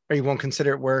you won't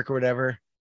consider it work or whatever.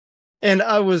 And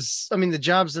I mean, the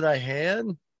jobs that I had,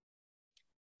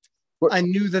 What- I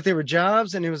knew that they were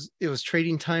jobs, and it was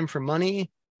trading time for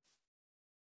money.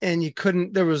 And you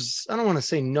couldn't, there was, I don't want to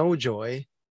say no joy,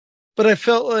 but I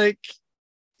felt like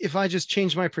if I just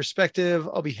change my perspective,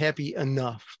 I'll be happy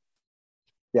enough.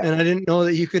 Yeah, And I didn't know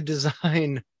that you can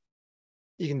design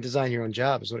your own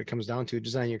job is what it comes down to.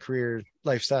 Design your career,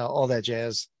 lifestyle, all that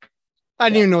jazz. I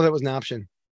didn't yeah. even know that was an option.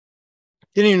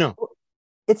 Didn't even know.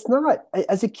 It's not.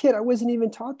 As a kid, I wasn't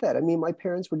even taught that. I mean, my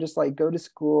parents were just like, go to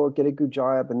school, get a good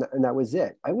job, and that was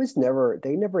it.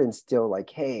 They never instill like,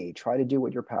 hey, try to do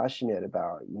what you're passionate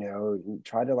about,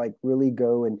 try to like really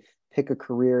go and pick a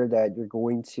career that you're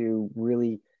going to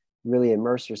really, really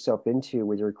immerse yourself into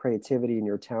with your creativity and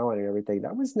your talent and everything.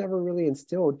 That was never really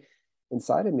instilled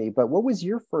inside of me. But what was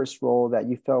your first role that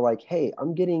you felt like, hey,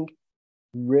 I'm getting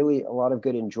really a lot of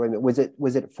good enjoyment? Was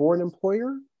it for an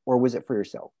employer or was it for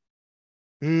yourself?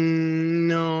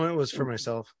 No, it was for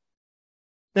myself.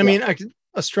 I Yeah. mean,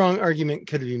 a strong argument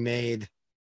could be made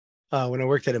when I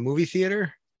worked at a movie theater.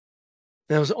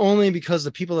 And that was only because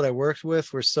the people that I worked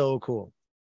with were so cool.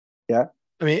 Yeah.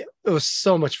 I mean, it was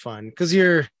so much fun because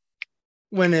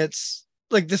when it's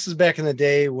like this is back in the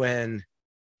day when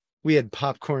we had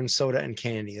popcorn, soda, and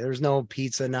candy. There was no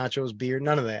pizza, nachos, beer,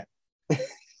 none of that.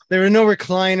 There were no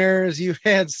recliners. You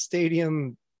had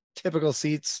stadium typical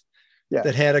seats Yeah.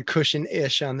 that had a cushion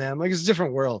ish on them. Like it's a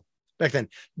different world back then.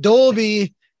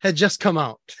 Dolby had just come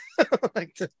out.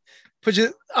 Like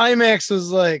IMAX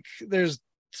was like there's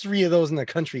 3 of those in the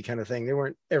country kind of thing. They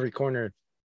weren't every corner.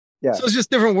 Yeah. So it's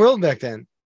just a different world back then.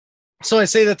 So I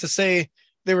say that to say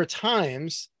there were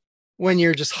times when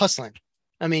you're just hustling.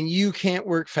 I mean, you can't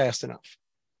work fast enough.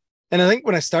 And I think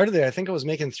when I started there, I think I was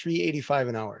making $3.85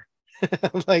 an hour.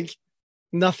 Like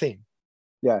nothing.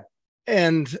 Yeah.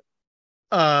 And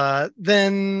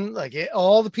then like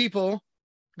all the people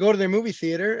go to their movie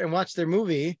theater and watch their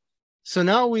movie. So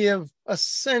now we have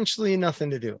essentially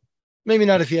nothing to do. Maybe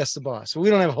not if you ask the boss.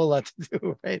 We don't have a whole lot to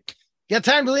do, right? You got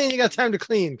time to clean, you got time to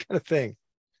clean, kind of thing.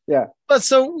 Yeah. But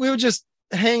so we would just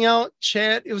hang out,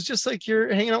 chat. It was just like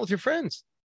you're hanging out with your friends.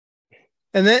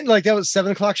 And then like that was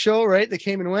 7 o'clock show, right? They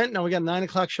came and went. Now we got 9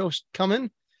 o'clock show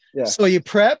coming. Yeah. So you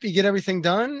prep, you get everything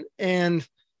done, and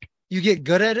you get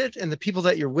good at it. And the people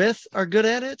that you're with are good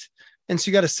at it. And so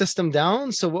you got to system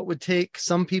down. So what would take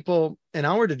some people an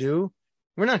hour to do,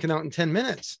 we're knocking out in 10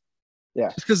 minutes.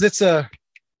 Yeah. Just because it's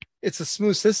a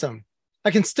smooth system.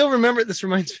 I can still remember it. This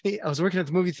reminds me, I was working at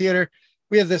the movie theater.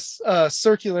 We have this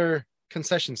circular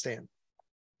concession stand.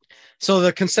 So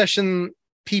the concession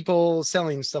people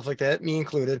selling stuff like that, me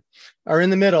included, are in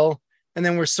the middle, and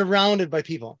then we're surrounded by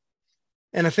people.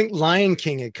 And I think Lion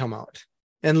King had come out,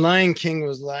 and Lion King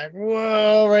was like,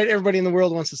 whoa, right? Everybody in the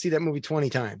world wants to see that movie 20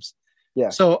 times. Yeah.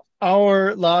 So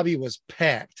our lobby was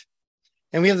packed,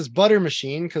 and we have this butter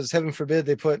machine because heaven forbid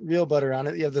they put real butter on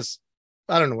it. You have this,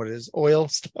 I don't know what it is, oil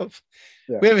stuff.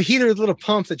 Yeah. We have a heater with a little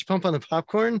pump that you pump on the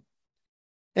popcorn.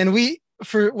 And we,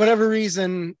 for whatever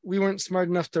reason, we weren't smart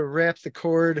enough to wrap the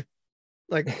cord,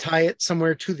 like tie it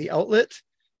somewhere to the outlet.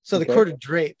 So the cord would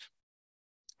drape.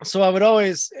 So I would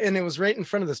always, and it was right in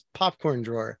front of this popcorn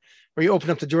drawer where you open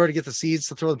up the drawer to get the seeds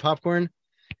to throw the popcorn.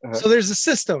 So there's a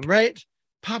system, right?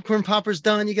 Popcorn popper's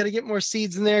done. You got to get more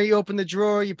seeds in there. You open the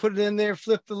drawer, you put it in there,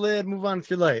 flip the lid, move on with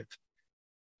your life.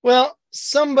 Well,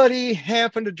 somebody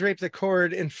happened to drape the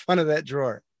cord in front of that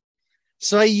drawer.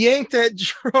 So I yanked that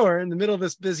drawer in the middle of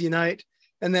this busy night,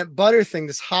 and that butter thing,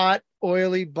 this hot,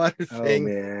 oily butter thing,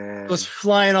 was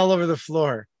flying all over the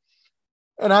floor.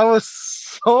 And I was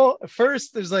so,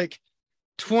 first, there's like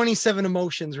 27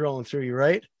 emotions rolling through you,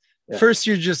 right? Yeah. First,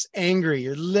 you're just angry,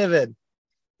 you're livid.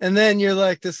 And then you're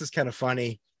like, this is kind of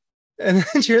funny. And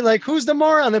then you're like, who's the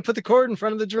moron that put the cord in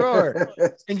front of the drawer?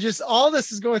 And just all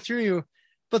this is going through you.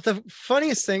 But the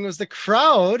funniest thing was the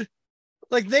crowd,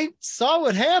 like they saw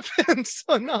what happened.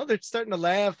 So now they're starting to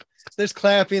laugh. There's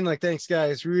clapping, like, thanks,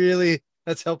 guys. Really,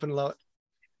 that's helping a lot.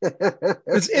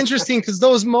 It's interesting because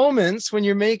those moments when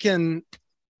you're making,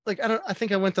 like, I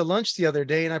think I went to lunch the other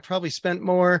day and I probably spent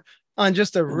more on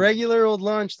just a regular old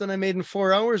lunch than I made in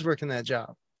 4 hours working that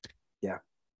job. Yeah.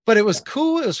 But it was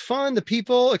cool. It was fun. The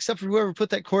people, except for whoever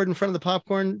put that cord in front of the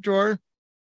popcorn drawer,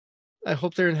 I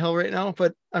hope they're in hell right now.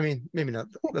 But I mean, maybe not.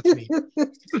 That's me.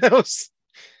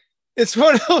 It's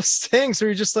one of those things where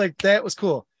you're just like, that was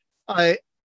cool.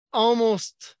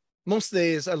 Most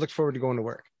days I looked forward to going to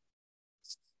work.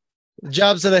 The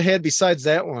jobs that I had besides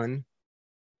that one,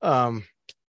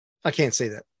 I can't say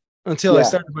that until I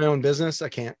started my own business. I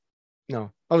can't.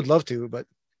 No, I would love to, but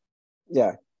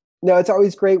yeah. No, it's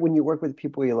always great when you work with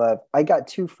people you love. I got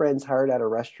 2 friends hired at a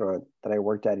restaurant that I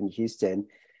worked at in Houston.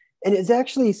 And it's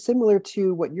actually similar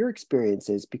to what your experience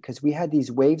is because we had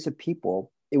these waves of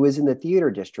people. It was in the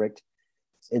theater district.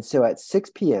 And so at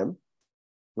 6 p.m.,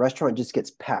 restaurant just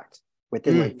gets packed.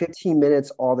 Within like 15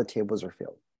 minutes, all the tables are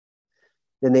filled.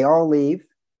 Then they all leave,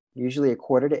 usually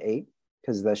 7:45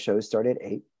 because the show started at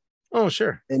 8. Oh,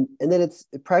 sure. And then it's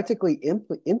practically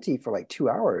empty for like 2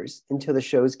 hours until the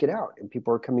shows get out and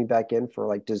people are coming back in for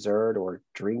like dessert or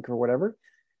drink or whatever.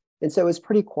 And so it's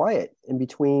pretty quiet in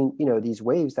between, these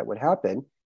waves that would happen.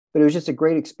 But it was just a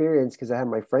great experience because I had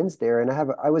my friends there, and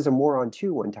I was a moron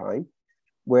too one time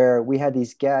where we had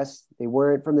these guests. They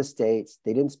weren't from the States.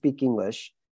 They didn't speak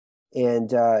English.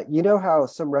 And you know how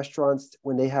some restaurants,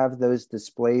 when they have those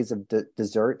displays of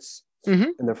desserts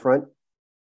in the front,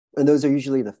 and those are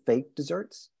usually the fake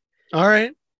desserts. All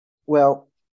right. Well,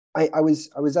 I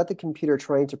was at the computer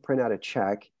trying to print out a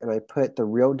check, and I put the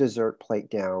real dessert plate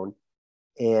down.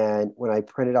 And when I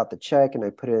printed out the check and I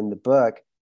put it in the book,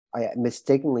 I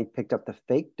mistakenly picked up the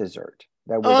fake dessert.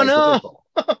 That was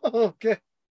Okay.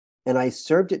 And I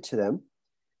served it to them.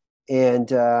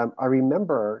 And I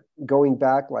remember going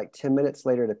back like 10 minutes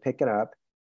later to pick it up.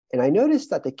 And I noticed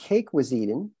that the cake was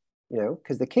eaten,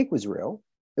 because the cake was real.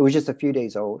 It was just a few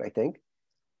days old, I think.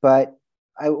 But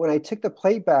when I took the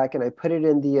plate back and I put it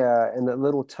in the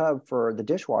little tub for the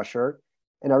dishwasher,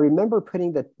 and I remember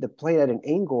putting the plate at an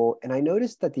angle, and I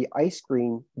noticed that the ice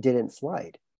cream didn't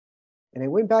slide. And I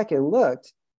went back and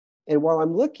looked, and while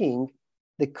I'm looking,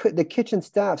 the kitchen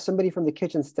staff, somebody from the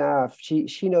kitchen staff, she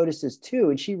notices too,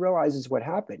 and she realizes what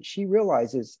happened. She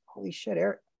realizes, holy shit,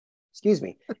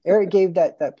 Eric gave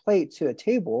that plate to a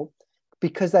table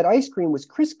because that ice cream was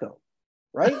Crisco,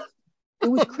 right? It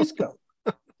was Crisco,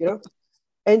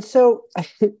 And so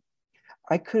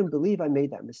I couldn't believe I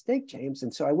made that mistake, James.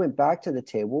 And so I went back to the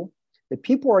table. The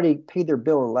people already paid their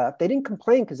bill and left. They didn't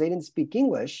complain because they didn't speak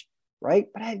English, right?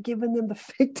 But I had given them the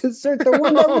fake dessert, the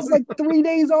one that was like 3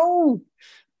 days old.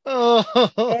 Oh.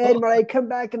 And when I come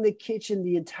back in the kitchen,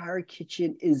 the entire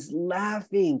kitchen is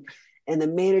laughing. And the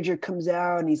manager comes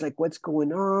out and he's like, what's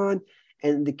going on?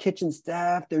 And the kitchen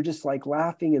staff, they're just like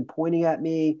laughing and pointing at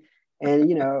me.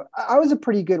 And, I was a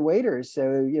pretty good waiter.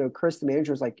 So, Chris, the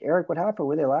manager, was like, Eric, what happened?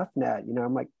 What are they laughing at?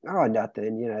 I'm like, oh,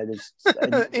 nothing.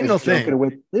 Ain't no thing.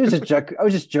 I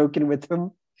was just joking with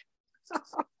them.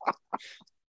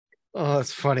 Oh,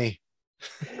 that's funny.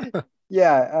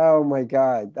 Yeah. Oh my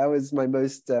God. That was my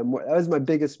that was my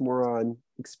biggest moron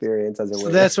experience as a So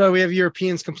waiter. that's why we have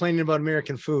Europeans complaining about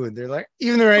American food. They're like,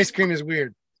 even their ice cream is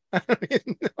weird. I don't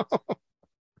even know.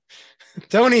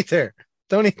 Don't eat there.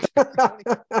 Don't eat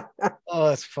there. Oh,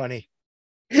 that's funny.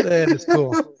 That is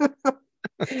cool.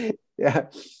 Yeah.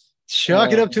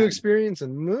 Chalk it Oh up to man. experience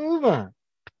and move on.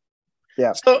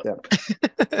 Yeah. So,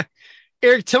 Yeah.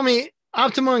 Eric, tell me,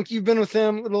 Optimonk, you've been with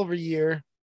them a little over a year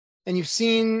and you've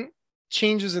seen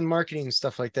changes in marketing and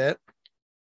stuff like that.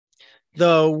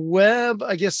 The web,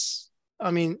 I guess,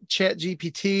 I mean, Chat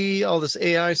GPT, all this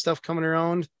AI stuff coming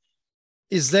around.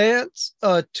 Is that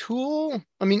a tool?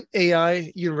 I mean,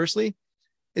 AI universally,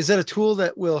 is that a tool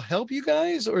that will help you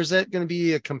guys, or is that going to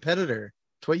be a competitor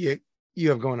to what you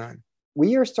have going on?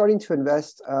 We are starting to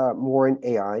invest more in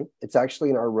AI. It's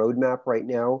actually in our roadmap right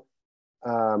now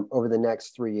over the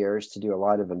next 3 years to do a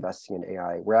lot of investing in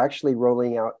AI. We're actually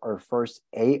rolling out our first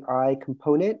AI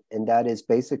component, and that is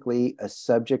basically a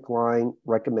subject line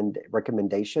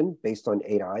recommendation based on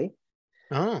AI.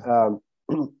 Oh,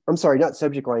 I'm sorry, not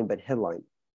subject line, but headline.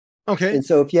 okay. And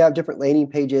so if you have different landing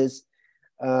pages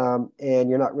and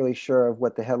you're not really sure of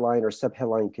what the headline or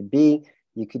subheadline could be,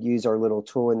 you could use our little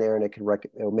tool in there, and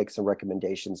it'll make some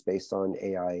recommendations based on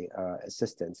AI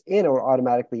assistance, and it will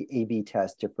automatically A/B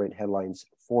test different headlines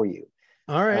for you.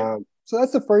 All right. So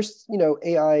that's the first,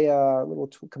 AI little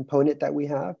component that we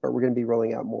have, but we're going to be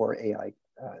rolling out more AI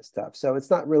stuff. So it's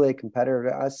not really a competitor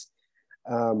to us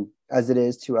as it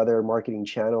is to other marketing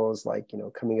channels, like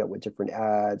coming up with different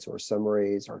ads or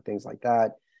summaries or things like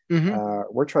that. Mm-hmm.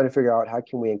 We're trying to figure out how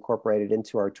can we incorporate it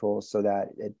into our tools so that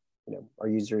our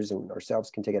users and ourselves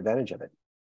can take advantage of it.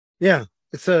 Yeah,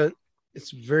 it's a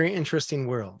very interesting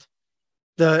world.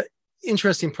 The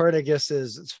interesting part, I guess,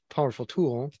 is it's a powerful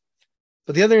tool.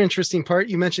 But the other interesting part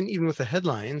you mentioned, even with the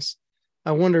headlines,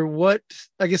 I wonder what,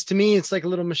 I guess to me, it's like a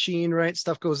little machine, right?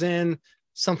 Stuff goes in,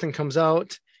 something comes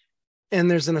out. And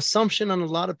there's an assumption on a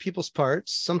lot of people's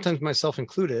parts, sometimes myself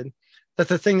included, that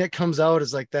the thing that comes out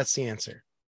is like, that's the answer.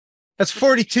 That's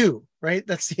 42, right?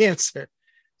 That's the answer.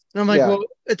 And I'm like, Yeah, well,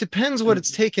 it depends what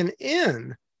it's taken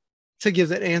in to give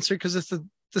that answer, because if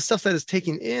the stuff that is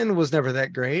taken in was never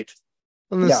that great,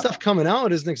 and the yeah, stuff coming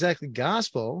out isn't exactly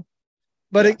gospel,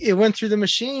 but yeah, it went through the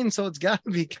machine, so it's got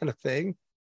to be kind of thing.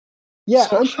 yeah.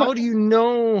 So how do you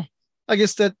know? I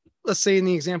guess that, let's say in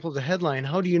the example of the headline,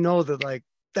 how do you know that like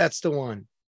that's the one?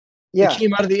 It Yeah,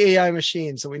 came out of the AI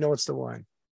machine, so we know it's the one.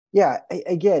 yeah.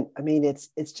 Again, I mean, it's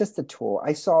just a tool.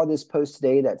 I saw this post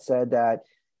today that said that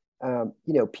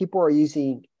people are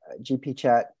using GP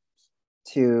Chat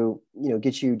to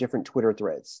get you different Twitter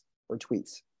threads or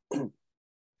tweets,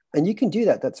 and you can do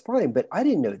that. That's fine. But I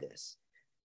didn't know this.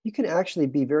 You can actually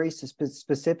be very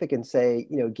specific and say,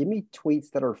 give me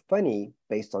tweets that are funny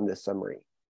based on this summary.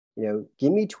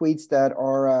 Give me tweets that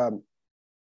are,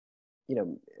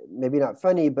 maybe not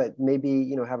funny, but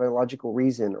maybe, have a logical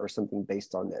reason or something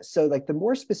based on this. So like the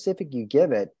more specific you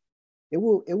give it, it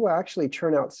will actually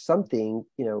turn out something,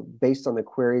 based on the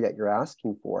query that you're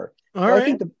asking for. All But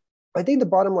right. I think the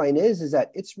bottom line is that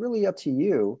it's really up to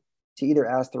you to either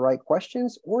ask the right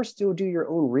questions or still do your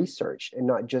own research and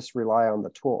not just rely on the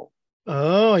tool.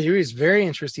 Oh, you raised a very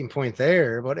interesting point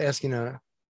there about asking a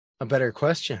better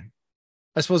question.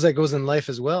 I suppose that goes in life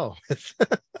as well.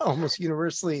 Almost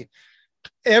universally,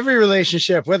 every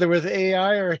relationship, whether with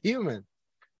AI or a human,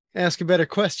 ask a better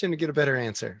question to get a better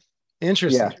answer. Yeah,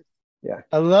 Interesting. yeah.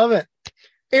 I love it.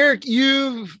 Eric,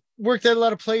 you've worked at a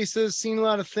lot of places, seen a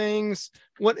lot of things.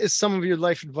 What is some of your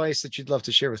life advice that you'd love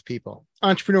to share with people?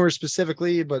 Entrepreneurs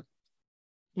specifically, but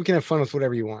we can have fun with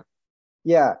whatever you want.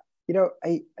 Yeah.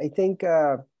 I think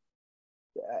the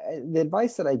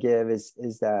advice that I give is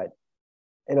that,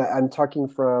 and I'm talking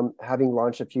from having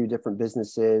launched a few different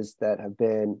businesses that have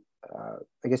been,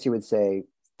 I guess you would say,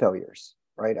 failures,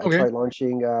 right? I Okay. tried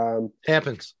launching,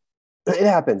 Happens. it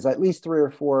happens, at least three or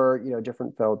four,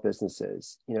 different failed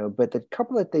businesses, but the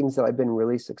couple of things that I've been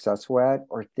really successful at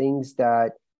are things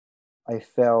that I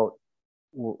felt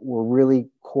were really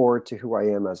core to who I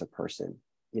am as a person,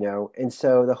 and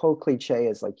so the whole cliche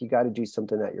is like, you got to do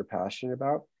something that you're passionate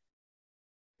about.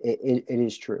 It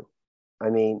is true. I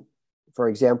mean, for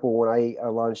example, when I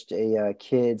launched a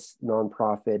kids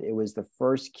nonprofit, it was the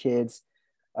first kids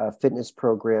fitness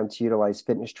program to utilize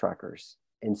fitness trackers.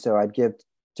 And so I'd give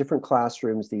different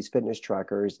classrooms these fitness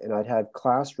trackers, and I'd have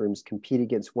classrooms compete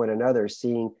against one another,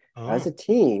 seeing as Oh, a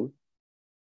team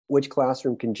which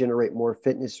classroom can generate more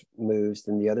fitness moves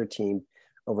than the other team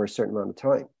over a certain amount of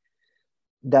time.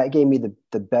 That gave me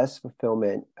the best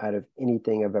fulfillment out of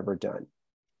anything I've ever done.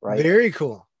 Right. very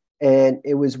cool. And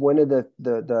it was one of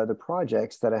the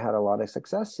projects that I had a lot of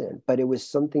success in, but it was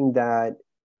something that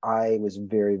I was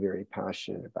very, very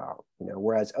passionate about,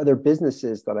 whereas other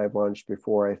businesses that I've launched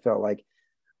before, I felt like,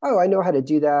 oh, I know how to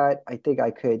do that. I think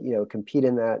I could, compete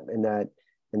in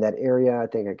that area. I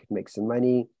think I could make some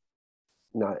money.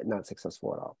 Not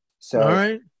successful at all. All So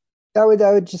right. I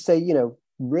would just say,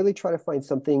 really try to find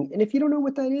something. And if you don't know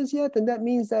what that is yet, then that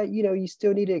means that, you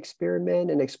still need to experiment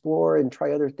and explore and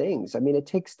try other things. I mean, it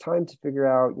takes time to figure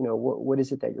out, what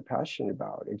is it that you're passionate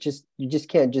about? You just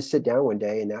can't just sit down one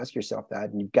day and ask yourself that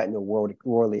and you've got no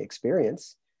worldly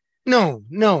experience. No,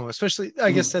 especially,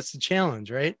 I guess Mhm. that's the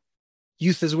challenge, right?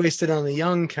 Youth is wasted on the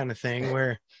young kind of thing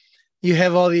where you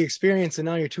have all the experience and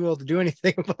now you're too old to do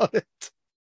anything about it.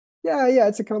 Yeah,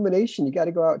 it's a combination. You got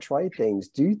to go out, try things,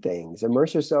 do things,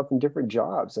 immerse yourself in different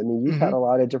jobs. I mean, you've had Mm-hmm. a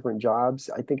lot of different jobs.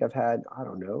 I think I've had, I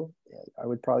don't know, I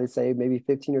would probably say maybe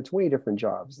 15 or 20 different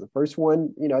jobs. The first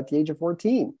one, at the age of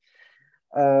 14.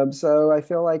 So I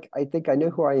feel like I think I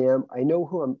know who I am. I know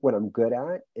what I'm good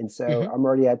at. And so Mm-hmm. I'm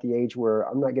already at the age where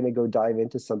I'm not going to go dive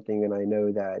into something and I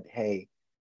know that, hey,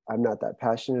 I'm not that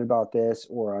passionate about this,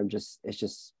 or it's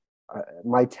just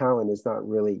my talent is not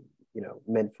really,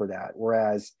 meant for that.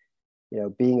 Whereas,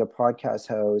 being a podcast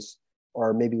host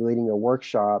or maybe leading a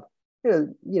workshop,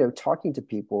 talking to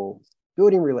people,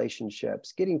 building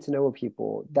relationships, getting to know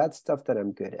people, that's stuff that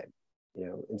I'm good at,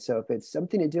 And so if it's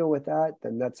something to deal with that,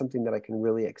 then that's something that I can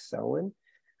really excel in,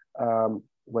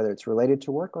 whether it's related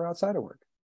to work or outside of work.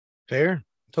 Fair.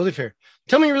 Totally fair.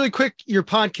 Tell me really quick your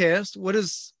podcast. What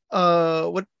is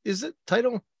it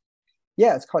title?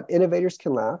 Yeah, it's called Innovators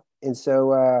Can Laugh. And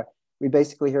so we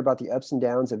basically hear about the ups and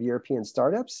downs of European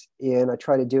startups. And I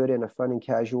try to do it in a fun and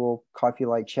casual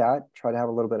coffee-like chat, try to have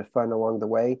a little bit of fun along the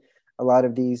way. A lot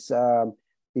of these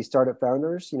startup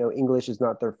founders, English is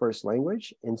not their first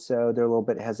language. And so they're a little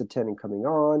bit hesitant in coming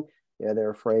on. They're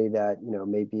afraid that,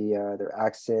 maybe their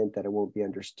accent, that it won't be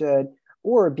understood,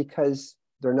 or because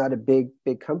they're not a big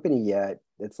company yet,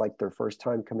 it's like their first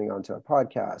time coming onto a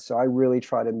podcast. So I really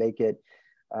try to make it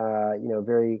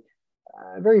very,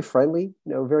 very friendly,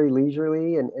 very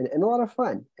leisurely and a lot of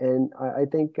fun. And I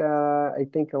think a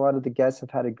lot of the guests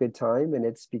have had a good time, and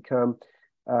it's become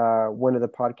one of the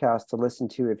podcasts to listen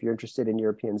to if you're interested in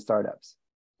European startups.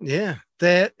 Yeah,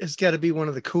 that has got to be one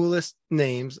of the coolest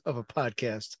names of a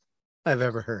podcast I've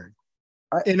ever heard.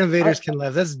 I, I, Innovators Can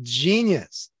Laugh. That's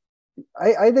genius.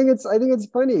 I think it's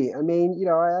funny. I mean,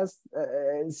 I asked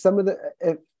some of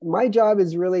my job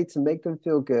is really to make them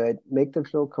feel good, make them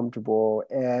feel comfortable,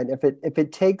 and if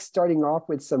it takes starting off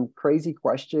with some crazy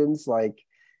questions like,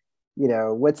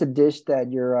 what's a dish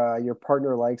that your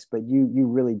partner likes but you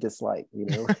really dislike,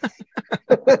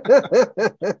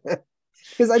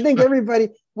 because I think everybody,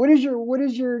 what is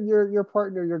your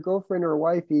partner, your girlfriend or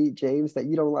wife eat, James, that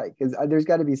you don't like? Because there's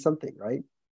got to be something, right?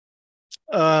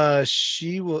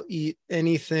 She will eat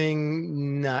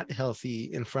anything not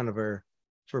healthy in front of her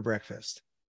for breakfast.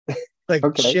 Like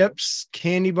Okay. chips,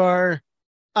 candy bar.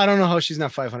 I don't know how she's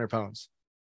not 500 pounds.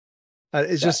 It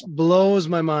Yeah. just blows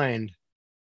my mind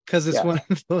because it's Yeah. one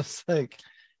of those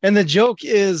and the joke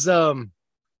is, oh,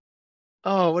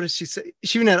 what did she say?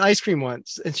 She even had ice cream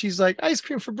once, and she's like, "Ice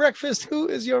cream for breakfast? Who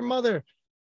is your mother?"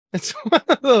 It's one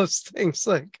of those things.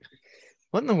 Like,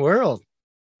 what in the world?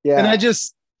 And I Yeah.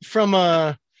 just, from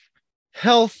a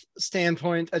health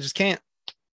standpoint, I just can't.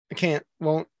 I can't.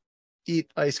 Won't eat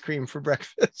ice cream for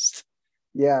breakfast.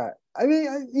 Yeah. I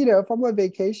mean, if I'm on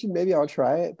vacation, maybe I'll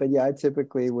try it. But yeah, I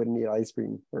typically wouldn't eat ice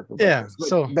cream for Yeah. breakfast. But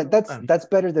So, but that's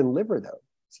better than liver though.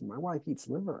 See, my wife eats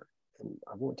liver, and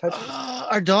I won't touch it.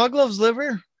 our dog loves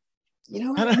liver.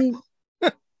 I mean,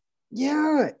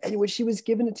 yeah. And when she was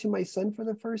giving it to my son for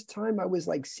the first time, I was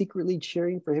like secretly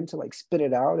cheering for him to like spit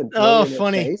it out and throw Oh, it in his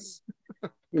funny. face.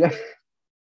 You know?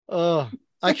 Oh,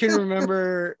 I can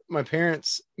remember my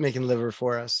parents making liver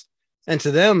for us, and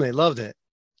to them, they loved it.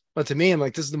 But to me, I'm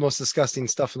like, this is the most disgusting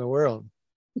stuff in the world.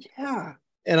 Yeah.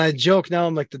 And I joke now,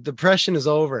 I'm like, the depression is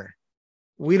over.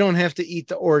 We don't have to eat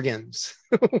the organs.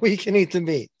 We can eat the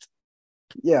meat.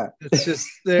 Yeah. It's just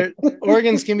their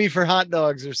organs can be for hot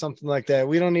dogs or something like that.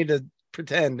 We don't need to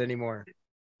pretend anymore.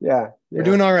 Yeah. We're Yeah.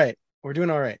 doing all right. We're doing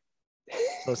all right.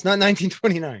 So it's not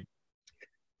 1929.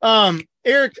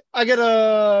 Eric, I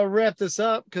gotta wrap this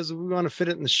up because we want to fit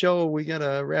it in the show. We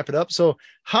gotta wrap it up. So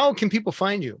how can people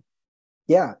find you?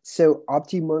 Yeah. So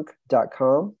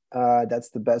optimonk.com. That's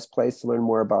the best place to learn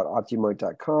more about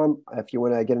optimonk.com. If you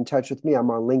want to get in touch with me, I'm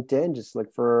on LinkedIn. Just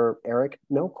look for Eric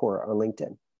Melkor on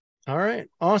LinkedIn. All right.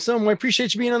 Awesome. We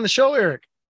appreciate you being on the show, Eric.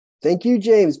 Thank you,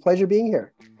 James. Pleasure being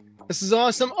here. This is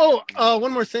awesome. Oh,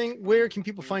 one more thing. Where can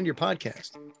people find your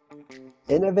podcast?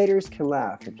 Innovators Can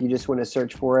Laugh. If you just want to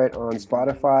search for it on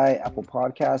Spotify, Apple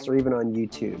Podcasts, or even on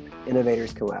YouTube,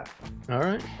 Innovators Can Laugh. All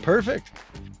right, perfect.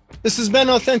 This has been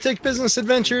Authentic Business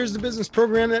Adventures, the business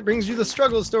program that brings you the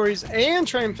struggle stories and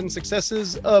triumphant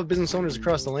successes of business owners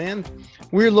across the land.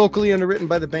 We're locally underwritten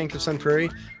by the Bank of Sun Prairie.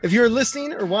 If you're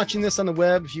listening or watching this on the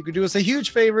web, if you could do us a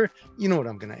huge favor, you know what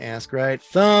I'm going to ask, right?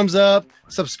 Thumbs up,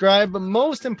 subscribe, but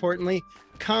most importantly,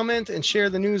 comment and share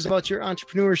the news about your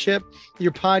entrepreneurship,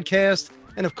 your podcast,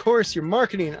 and of course, your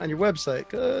marketing on your website,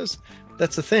 because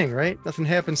that's the thing, right? Nothing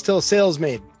happens till a sale's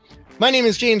made. My name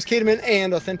is James Kateman,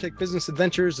 and Authentic Business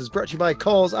Adventures is brought to you by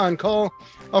Calls on Call,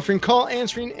 offering call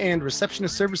answering and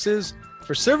receptionist services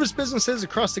for service businesses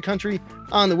across the country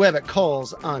on the web at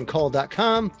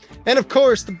callsoncall.com. And of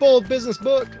course, the Bold Business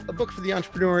Book, a book for the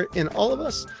entrepreneur in all of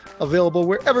us, available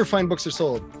wherever fine books are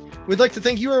sold. We'd like to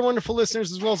thank you, our wonderful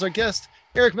listeners, as well as our guest,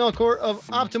 Eric Melchor of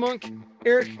Optimunk.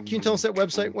 Eric, can you tell us that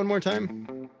website one more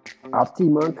time?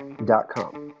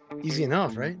 Optimunk.com. Easy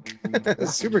enough, right?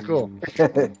 Super cool.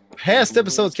 Past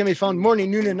episodes can be found morning,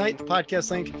 noon, and night. The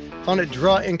podcast link found at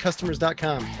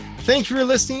drawInCustomers.com. Thank you for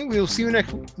listening. We will see you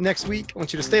next week. I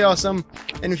want you to stay awesome.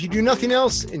 And if you do nothing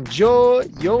else, enjoy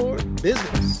your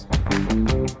business.